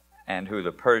who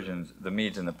the Persians, the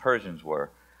Medes and the Persians were.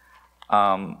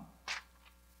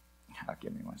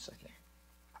 Give me 1 second.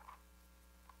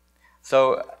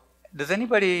 So, does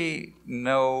anybody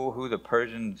know who the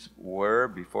Persians were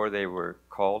before they were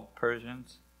called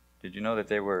Persians? Did you know that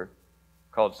they were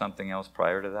called something else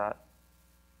prior to that?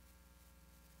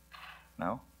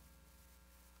 No?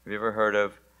 Have you ever heard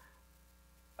of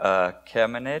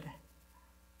Achaemenid?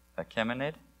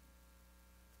 Achaemenid?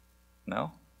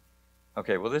 No?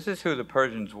 Okay, well, this is who the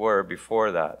Persians were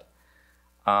before that.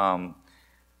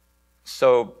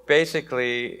 So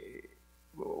basically,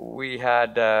 we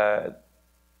had the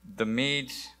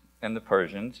Medes and the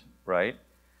Persians, right?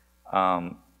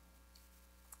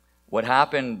 What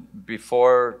happened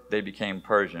before they became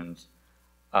Persians,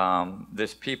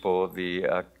 this people,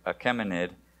 the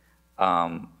Achaemenid,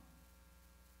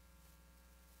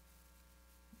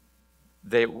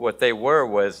 what they were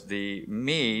was the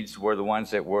Medes were the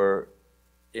ones that were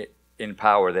in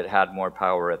power, that had more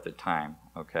power at the time,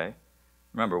 okay?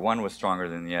 Remember, one was stronger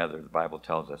than the other, the Bible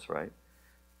tells us, right?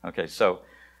 Okay, so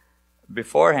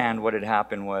beforehand, what had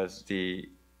happened was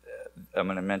I'm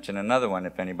going to mention another one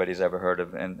if anybody's ever heard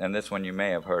of, and this one you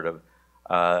may have heard of,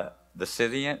 the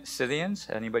Scythians.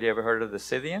 Anybody ever heard of the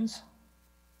Scythians?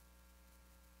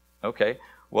 Okay,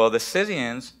 well, the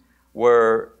Scythians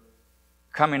were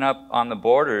coming up on the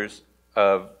borders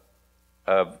of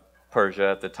Persia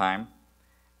at the time,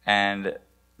 and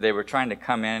they were trying to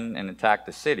come in and attack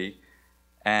the city.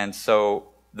 And so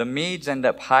the Medes end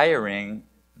up hiring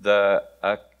the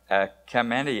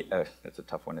Achaemenid. That's a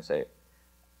tough one to say.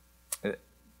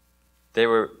 They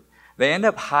end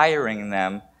up hiring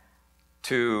them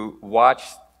to watch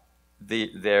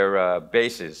their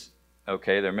bases,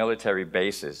 okay, their military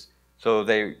bases. So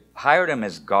they hired them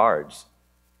as guards.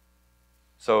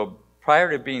 So prior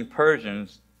to being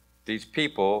Persians, these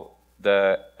people,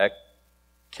 the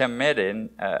Achaemenid,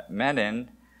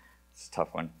 it's a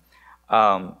tough one,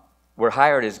 were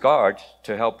hired as guards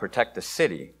to help protect the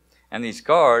city. And these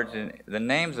guards, and the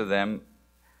names of them,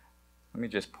 let me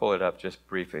just pull it up just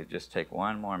briefly. Just take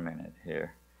one more minute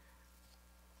here.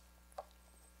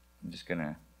 I'm just going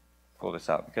to pull this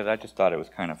out because I just thought it was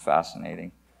kind of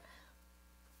fascinating.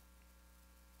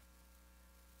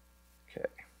 Okay,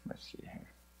 let's see here.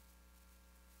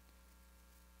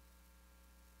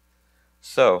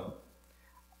 So,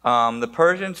 the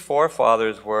Persians'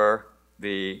 forefathers were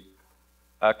the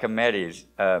Achaemenids.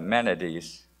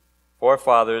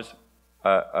 Forefathers,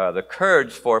 the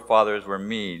Kurds' forefathers were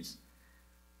Medes.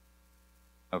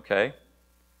 Okay?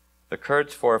 The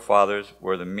Kurds' forefathers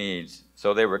were the Medes.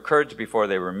 So they were Kurds before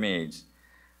they were Medes.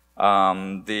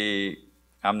 I'm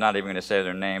not even going to say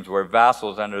their names, were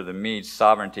vassals under the Medes'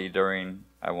 sovereignty during,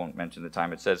 I won't mention the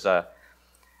time. It says, an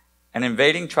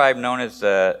invading tribe known as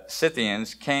the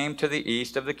Scythians came to the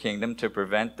east of the kingdom to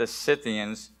prevent the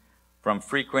Scythians from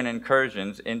frequent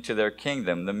incursions into their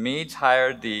kingdom. The Medes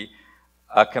hired the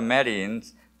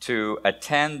Achaemenids to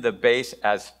attend the base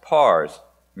as pars,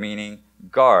 meaning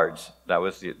guards. That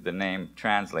was the name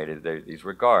translated. These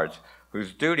were guards,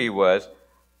 whose duty was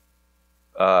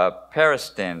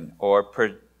peristin, or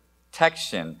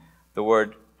protection. The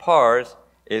word pars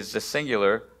is the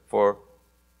singular for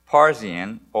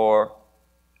Parsian, or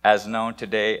as known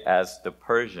today as the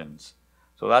Persians.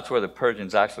 So that's where the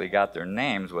Persians actually got their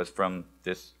names, was from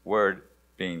this word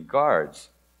being guards.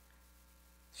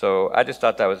 So I just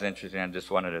thought that was interesting. I just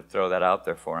wanted to throw that out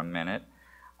there for a minute.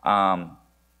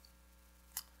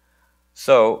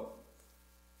 So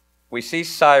we see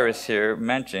Cyrus here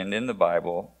mentioned in the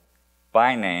Bible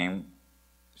by name.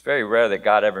 It's very rare that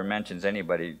God ever mentions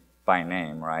anybody by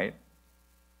name, right?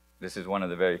 This is one of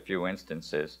the very few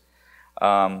instances.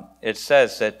 It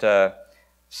says that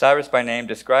Cyrus by name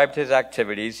described his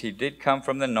activities. He did come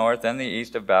from the north and the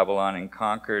east of Babylon and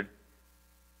conquered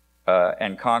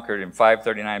in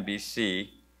 539 BC.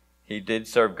 He did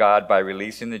serve God by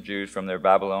releasing the Jews from their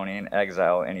Babylonian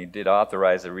exile, and he did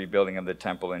authorize the rebuilding of the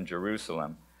temple in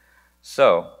Jerusalem.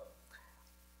 So,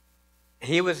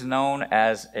 he was known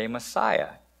as a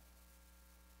Messiah.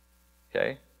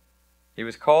 Okay? He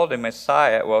was called a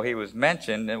Messiah. Well, he was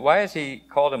mentioned. And why is he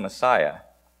called a Messiah?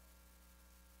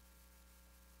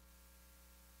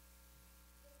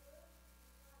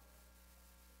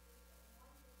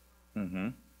 Mm-hmm.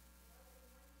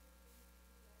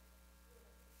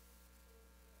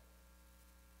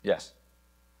 Yes.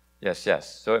 Yes,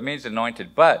 yes. So it means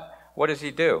anointed. But what does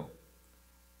he do?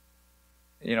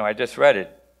 You know, I just read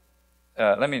it.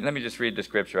 Let me just read the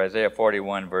scripture. Isaiah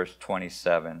 41, verse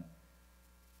 27.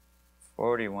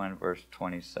 41, verse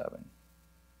 27.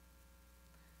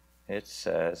 It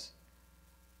says,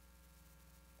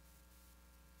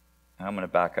 I'm going to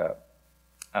back up.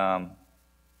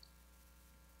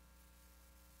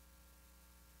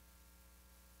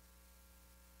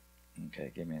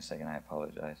 Okay, give me a second. I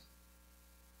apologize.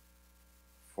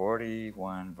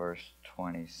 41, verse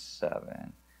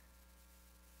 27.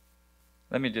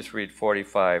 Let me just read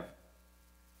 45,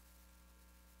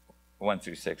 1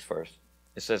 through 6 first.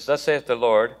 It says, "Thus saith the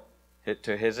Lord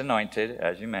to his anointed,"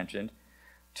 as you mentioned,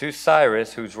 "to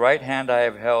Cyrus, whose right hand I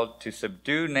have held, to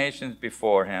subdue nations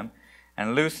before him,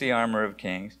 and loose the armor of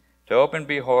kings, to open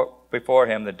before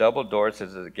him the double doors, so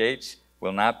that the gates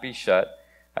will not be shut.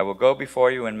 I will go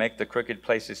before you and make the crooked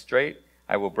places straight.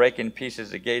 I will break in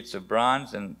pieces the gates of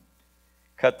bronze and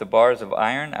cut the bars of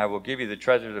iron. I will give you the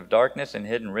treasures of darkness and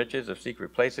hidden riches of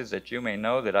secret places, that you may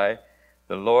know that I,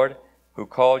 the Lord, who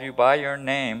called you by your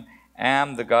name,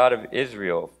 am the God of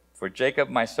Israel. For Jacob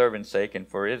my servant's sake, and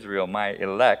for Israel my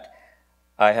elect,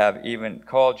 I have even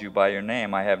called you by your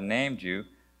name. I have named you,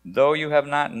 though you have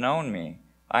not known me.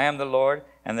 I am the Lord,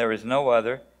 and there is no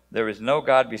other. There is no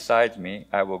God besides me.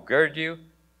 I will gird you,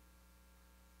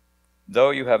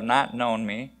 though you have not known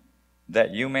me,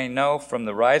 that you may know from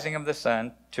the rising of the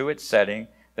sun to its setting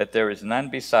that there is none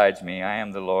besides me. I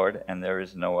am the Lord, and there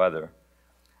is no other."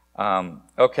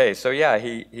 Okay, so yeah,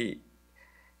 he's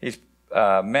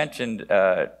mentioned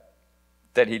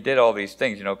that he did all these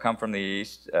things, come from the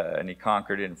east, and he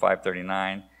conquered it in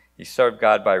 539. He served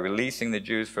God by releasing the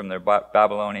Jews from their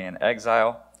Babylonian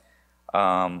exile,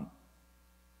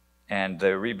 and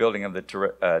the rebuilding of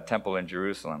the temple in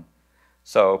Jerusalem.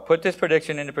 So put this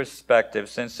prediction into perspective.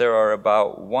 Since there are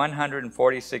about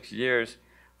 146 years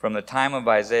from the time of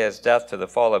Isaiah's death to the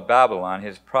fall of Babylon,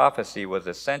 his prophecy was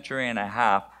a century and a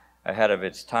half ahead of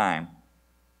its time.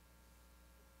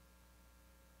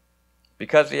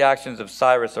 Because the actions of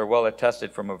Cyrus are well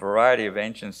attested from a variety of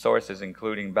ancient sources,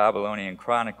 including Babylonian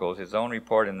chronicles, his own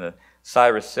report in the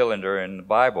Cyrus Cylinder in the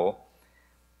Bible,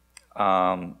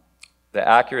 the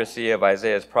accuracy of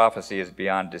Isaiah's prophecy is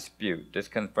beyond dispute. This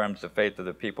confirms the faith of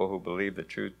the people who believe the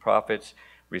true prophets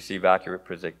receive accurate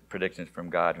predictions from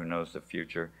God, who knows the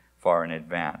future far in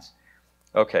advance.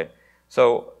 Okay,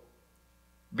 so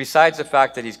besides the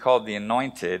fact that he's called the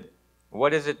Anointed,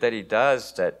 what is it that he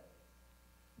does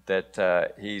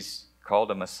that he's called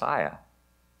a Messiah?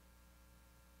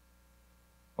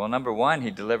 Well, number one, he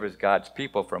delivers God's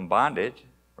people from bondage,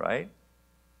 right?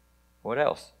 What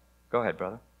else? Go ahead,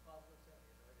 brother.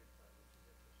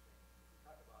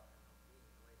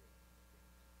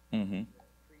 Mm-hmm.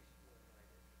 Priests were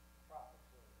anointed, prophets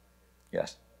were anointed.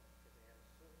 Yes. Because they had a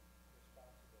certain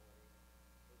responsibility,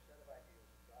 a set of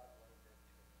ideals that God wanted them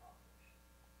to accomplish.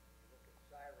 When you look at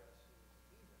Cyrus, who was a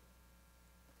heathen,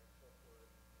 and so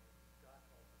forth, and God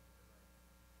calls him to anoint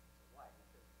him. So why?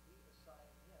 Because he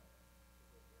assigned him.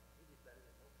 He did better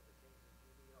than most of the kings of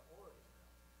Judea or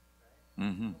Israel. Right?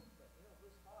 Mm-hmm. But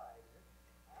verse 5 is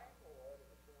interesting. I am the Lord,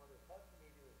 and there's no other. Apart from me,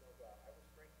 there is no God. I will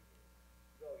strengthen you,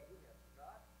 though you have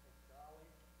not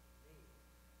acknowledged me.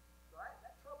 So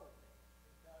that troubled me,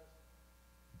 because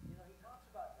he talks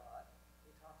about God.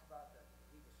 He talks about that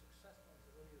he was successful in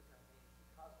his earlier campaigns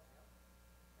because of him,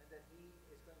 and that he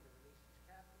is going to release his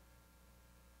captives.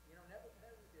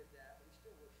 Nebuchadnezzar did that, but he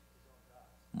still worshipped his own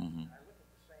gods. Mm-hmm. And I look at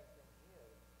the same thing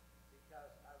here,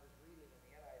 because I was reading in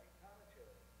the NIV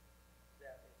commentary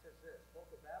that it says this: both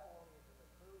the Babylonians and the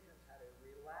Persians had a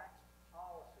relaxed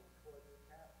policy toward their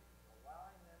captives,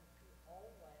 allowing them to own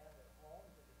land and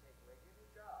homes and to take regular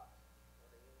jobs when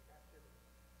they were in captivity.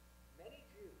 Many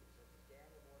Jews, such as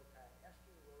Daniel, Mordecai, and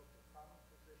Esther, rose to prominent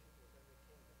positions within the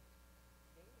kingdom.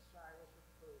 King Cyrus of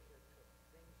Persia took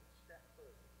things a step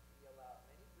further. He allowed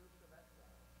many groups of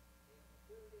exiles,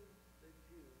 including the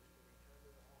Jews, to return to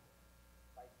the homeland.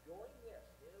 By doing this,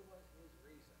 here was his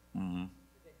reason. Mm-hmm.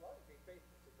 You think, well, he's being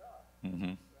faithful to God.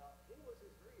 Mm-hmm. Well, here was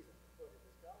his reason, according to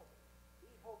this tells us. He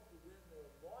hoped to win their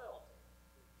loyalty,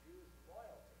 the Jews'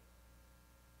 loyalty,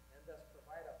 and thus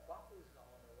provide a buffer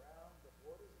zone around the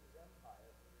borders of his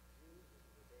empire for the Jews. This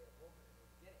is the day of hope in the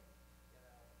beginning.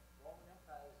 Roman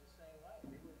Empire was the same way.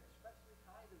 They were especially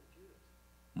kind to the Jews.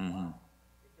 Mm-hmm. Why?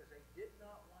 Because they did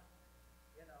not want,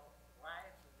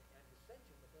 riots and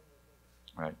dissension within their kingdom.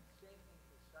 Right. Same thing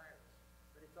with Cyrus.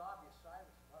 But it's obvious Cyrus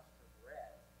must have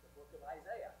read the book of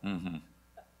Isaiah. Mm-hmm.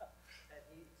 And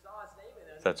he saw his name in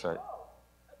it. That's right. Oh,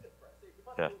 that's impressive. He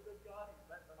must Yeah. be a good God. He's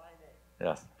meant for my name.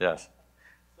 Yes. Yes.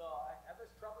 So that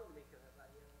was troubling me, because I thought,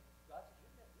 God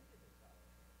said, you didn't acknowledge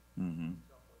me. Mm-hmm.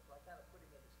 So forth. So I kind of put him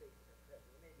in the state of there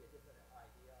may be a different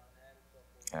idea on that and so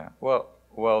forth. Yeah.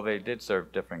 Well, they did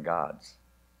serve different gods.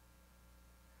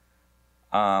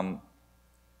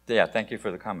 Yeah. Thank you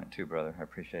for the comment too, brother. I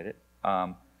appreciate it.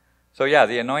 So yeah,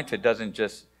 the anointed doesn't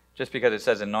just because it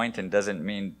says anointed doesn't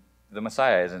mean the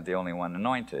Messiah isn't the only one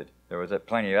anointed. There was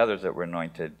plenty of others that were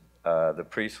anointed. The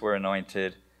priests were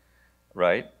anointed,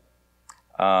 right?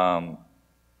 The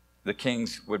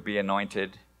kings would be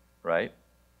anointed, right?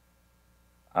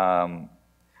 I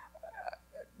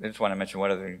just want to mention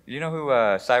one other thing. Do you know who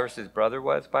Cyrus's brother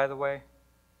was, by the way?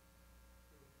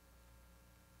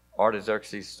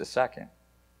 Artaxerxes II.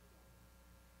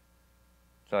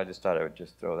 So I just thought I would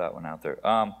just throw that one out there.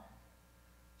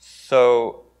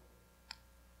 So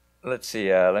let's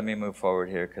see. Let me move forward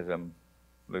here because I'm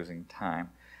losing time.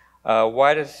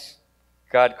 Why does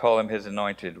God call him his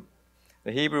anointed?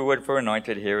 The Hebrew word for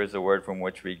anointed here is the word from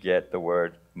which we get the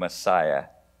word Messiah.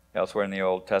 Elsewhere in the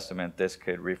Old Testament, this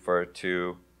could refer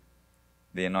to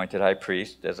the anointed high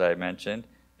priest, as I mentioned,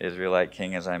 Israelite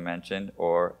king, as I mentioned,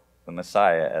 or the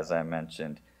Messiah, as I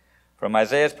mentioned. From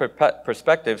Isaiah's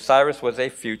perspective, Cyrus was a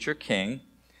future king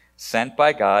sent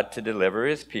by God to deliver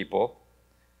his people,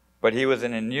 but he was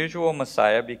an unusual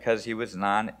Messiah because he was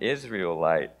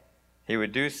non-Israelite. He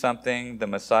would do something the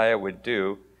Messiah would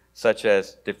do, such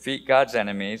as defeat God's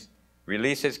enemies,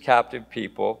 release his captive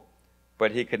people,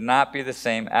 but he could not be the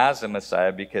same as the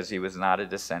Messiah because he was not a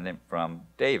descendant from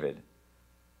David.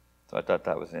 So I thought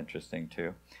that was interesting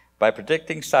too. By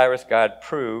predicting Cyrus, God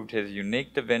proved his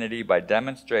unique divinity by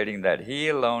demonstrating that he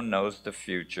alone knows the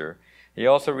future. He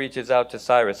also reaches out to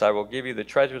Cyrus, I will give you the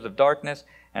treasures of darkness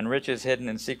and riches hidden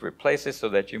in secret places so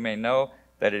that you may know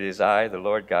that it is I, the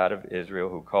Lord God of Israel,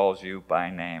 who calls you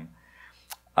by name.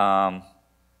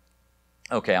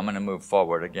 Okay, I'm going to move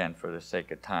forward again for the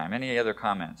sake of time. Any other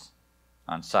comments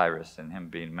on Cyrus and him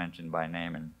being mentioned by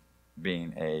name and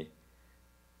being a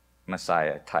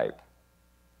Messiah type?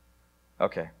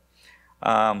 Okay.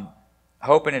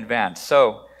 Hope in advance.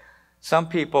 So some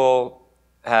people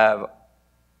have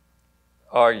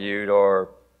argued,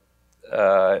 or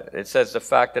it says the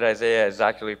fact that Isaiah is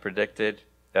actually predicted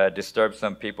disturbs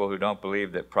some people who don't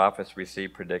believe that prophets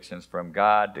receive predictions from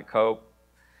God to cope.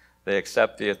 They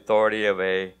accept the authority of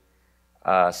a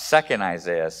second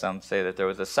Isaiah. Some say that there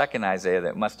was a second Isaiah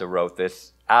that must have wrote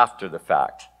this after the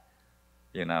fact,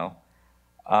 you know.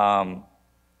 I'm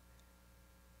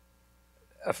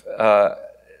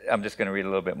just going to read a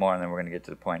little bit more and then we're going to get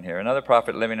to the point here. Another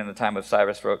prophet living in the time of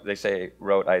Cyrus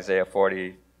wrote Isaiah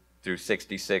 40 through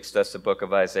 66. Thus the book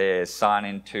of Isaiah is sawn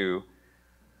in two.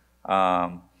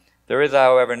 There is,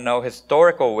 however, no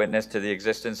historical witness to the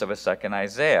existence of a second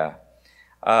Isaiah.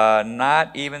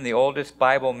 Not even the oldest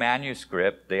Bible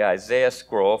manuscript, the Isaiah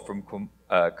scroll from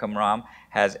Qumran,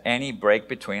 has any break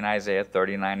between Isaiah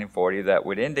 39 and 40 that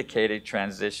would indicate a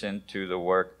transition to the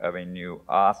work of a new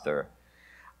author.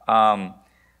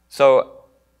 So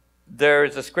there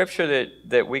is a scripture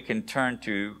that we can turn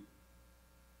to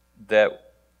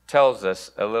that tells us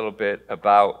a little bit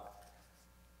about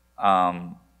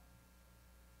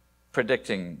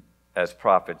predicting as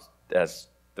prophets, as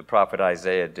the prophet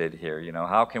Isaiah did here. You know,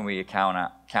 how can we count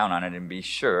on it and be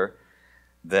sure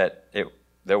that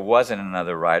there wasn't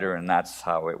another writer, and that's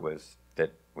how it was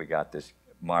that we got this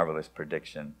marvelous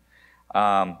prediction.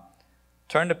 Turn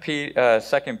to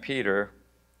 2 Peter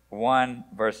 1,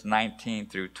 verse 19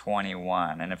 through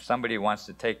 21. And if somebody wants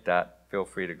to take that, feel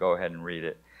free to go ahead and read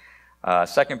it.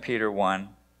 2 Peter 1,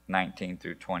 19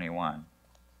 through 21.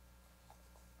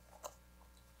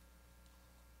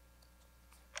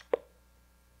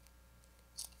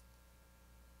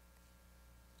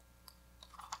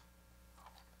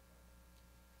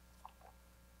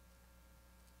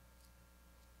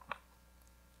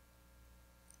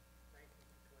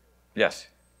 Yes.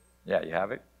 Yeah, you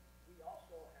have it? We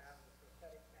also have the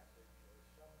prophetic message or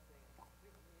something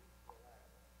completely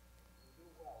reliable. We do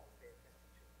well to pay attention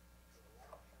to it. For the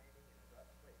light shining in a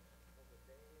dark place until the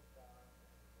day is dawn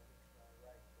and the morning star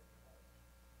rises in your heart.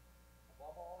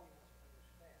 Above all, you must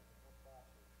understand that no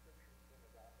prophecy of Scripture came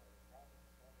about by the prophet's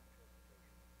own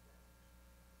interpretation of things.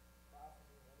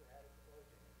 Prophecy never had its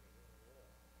origin in the human will.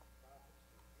 Prophets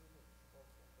were human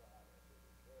spoke from God as they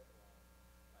were carried along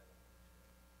by the Holy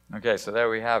Spirit. Okay, so there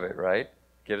we have it, right?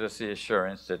 Gives us the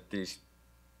assurance that these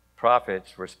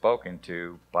prophets were spoken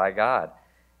to by God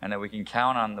and that we can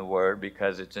count on the word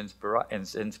because it's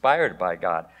inspired by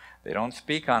God. They don't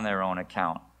speak on their own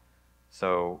account.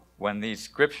 So when these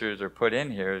scriptures are put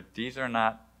in here, these are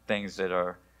not things that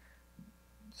are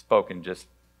spoken just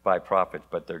by prophets,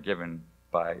 but they're given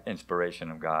by inspiration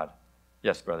of God.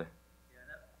 Yes, brother? Yeah,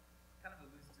 that kind of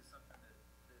alludes to something that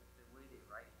the way they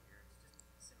write it here, it's just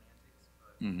semantics,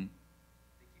 but Mm-hmm.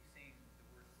 they keep saying the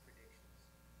word predictions.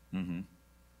 Mm-hmm.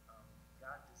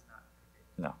 God does not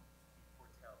predict. No. He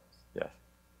foretells. Yes.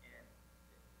 And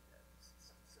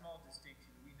small distinction,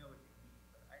 we know what they mean,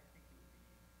 but I think it would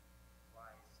be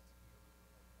wise to be a little bit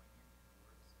more poignant in the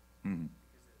words. Mm-hmm.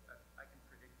 Because I can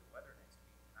predict the weather next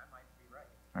week. I might be right.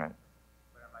 Right.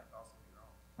 But I might also be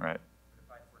wrong. Right. But if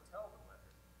I foretell the weather,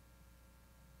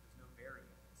 there's no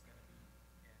variant. It's going to be,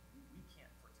 and we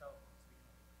can't foretell things. We can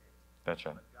only predict. That's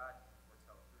right. But God can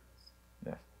foretell through us.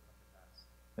 Yes. It will come to pass.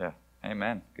 Yeah.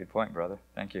 Amen. Good point, brother.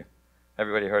 Thank you.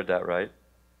 Everybody heard that, right?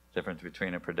 Difference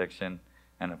between a prediction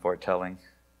and a foretelling.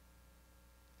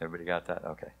 Everybody got that?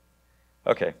 Okay.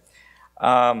 Okay.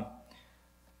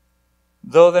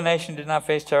 Though the nation did not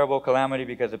face terrible calamity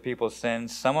because of people's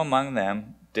sins, some among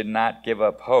them did not give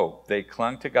up hope. They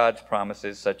clung to God's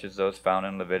promises, such as those found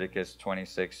in Leviticus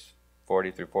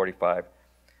 26:40 through 45.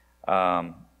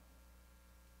 Yeah,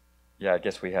 I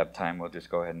guess we have time. We'll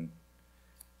just go ahead and...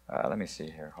 let me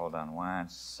see here. Hold on one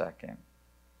second.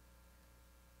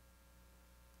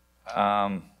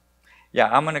 Yeah,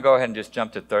 I'm going to go ahead and just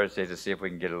jump to Thursday to see if we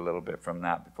can get a little bit from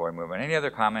that before we move on. Any other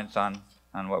comments on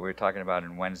what we were talking about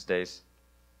in Wednesdays?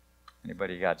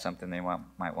 Anybody got something they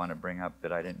might want to bring up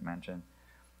that I didn't mention?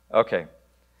 Okay.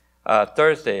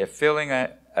 Thursday, a filling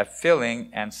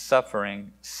and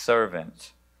suffering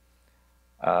servant.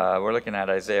 We're looking at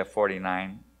Isaiah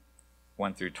 49,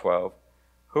 1 through 12.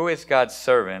 Who is God's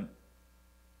servant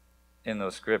in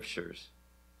those scriptures?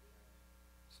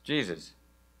 It's Jesus.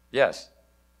 Yes.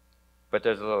 But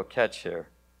there's a little catch here.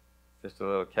 Just a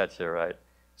little catch here, right?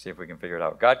 See if we can figure it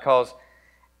out. God calls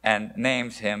and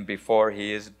names him before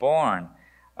he is born.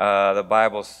 The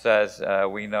Bible says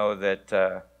we know that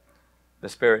the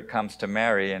Spirit comes to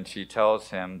Mary and she tells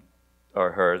him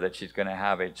or her that she's going to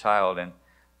have a child and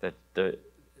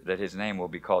that his name will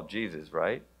be called Jesus,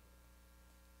 right?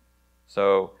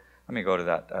 So let me go to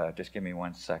that. Just give me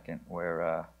 1 second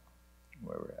where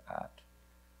we're at.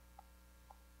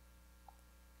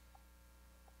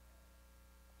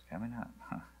 It's coming up.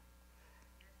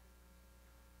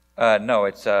 No,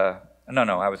 it's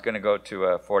no. I was going to go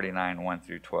to 49, 1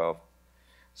 through 12.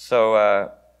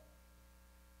 So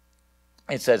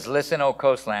it says, "Listen, O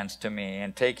coastlands, to me,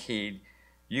 and take heed,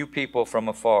 you people from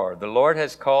afar. The Lord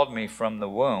has called me from the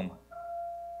womb.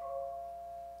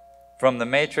 From the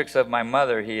matrix of my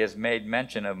mother he has made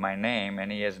mention of my name,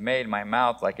 and he has made my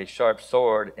mouth like a sharp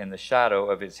sword in the shadow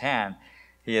of his hand.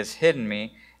 He has hidden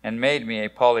me and made me a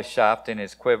polished shaft in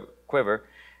his quiver.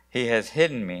 He has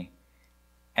hidden me,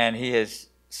 and he has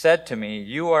said to me,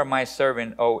 you are my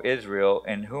servant, O Israel,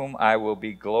 in whom I will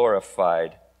be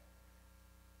glorified.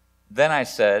 Then I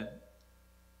said,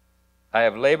 I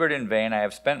have labored in vain, I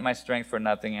have spent my strength for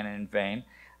nothing and in vain.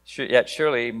 Yet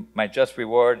surely my just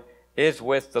reward is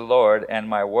with the Lord, and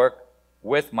my work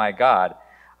with my God."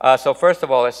 So first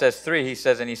of all, it says 3. He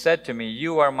says, "And he said to me,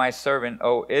 you are my servant,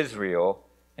 O Israel,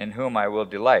 in whom I will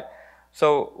delight."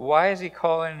 So why is he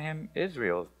calling him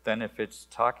Israel then if it's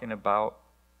talking about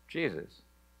Jesus?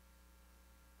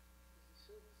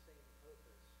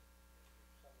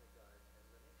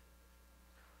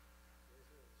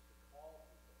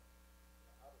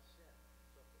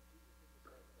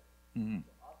 Mm-hmm.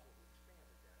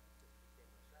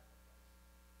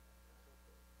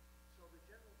 So the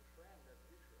general trend of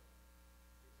Israel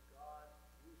is God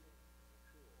using the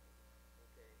tool,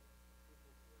 okay,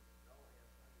 people who know him,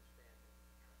 understand him,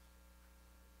 trust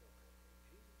him, and so forth. And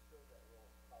Jesus filled that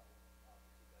role probably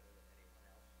obviously better than anyone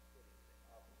else, including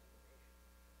obviously the nation.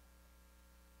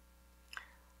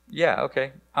 Yeah,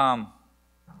 okay.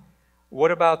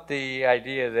 What about the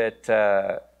idea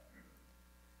that,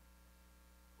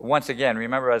 once again,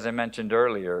 remember as I mentioned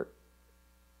earlier,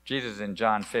 Jesus in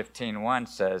John 15:1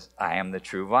 says, I am the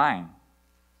true vine.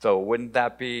 So wouldn't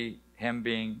that be him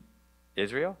being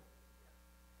Israel?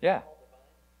 Yeah.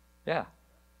 Yeah.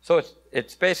 So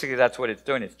it's basically that's what it's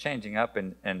doing. It's changing up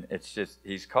and it's just,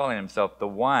 he's calling himself the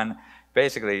one,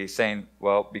 basically saying,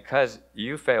 well, because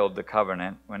you failed the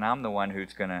covenant, when I'm the one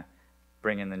who's going to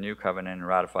bring in the new covenant and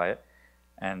ratify it.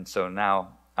 And so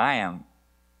now I am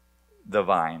the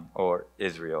vine, or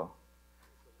Israel.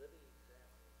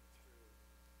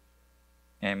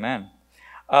 Amen.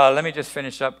 Let me just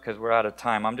finish up because we're out of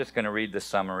time. I'm just going to read the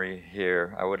summary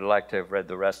here. I would like to have read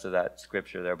the rest of that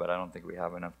scripture there, but I don't think we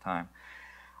have enough time.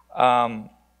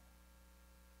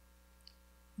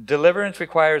 Deliverance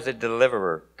requires a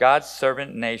deliverer. God's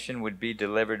servant nation would be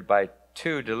delivered by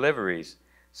 2 deliveries.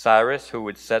 Cyrus, who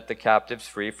would set the captives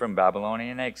free from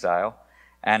Babylonian exile,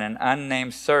 and an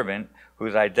unnamed servant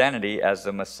whose identity as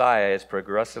the Messiah is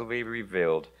progressively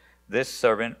revealed. This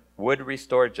servant would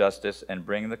restore justice and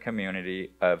bring the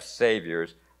community of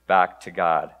saviors back to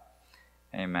God.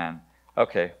 Amen.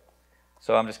 Okay,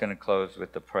 so I'm just going to close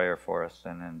with the prayer for us,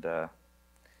 and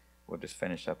we'll just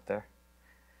finish up there.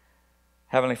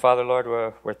 Heavenly Father, Lord,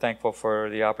 we're thankful for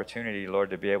the opportunity,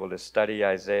 Lord, to be able to study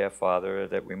Isaiah, Father,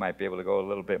 that we might be able to go a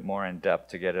little bit more in depth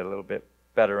to get a little bit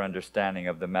better understanding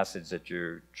of the message that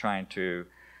you're trying to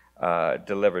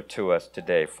deliver to us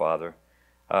today, Father.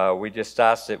 We just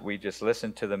ask that we just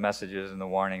listen to the messages and the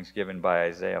warnings given by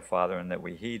Isaiah, Father, and that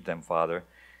we heed them, Father.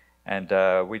 And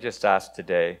we just ask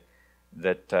today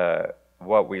that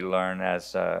what we learn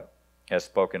as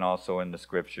spoken also in the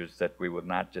scriptures, that we would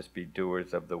not just be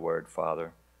doers of the word,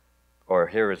 Father, or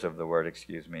hearers of the word,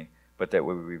 excuse me, but that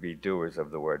we would be doers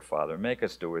of the word, Father. Make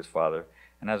us doers, Father.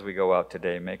 And as we go out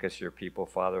today, make us your people,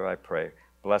 Father, I pray.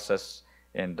 Bless us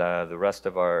in the rest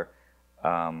of our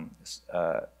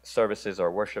services,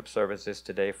 our worship services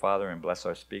today, Father, and bless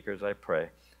our speakers, I pray.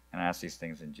 And I ask these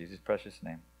things in Jesus' precious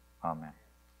name. Amen.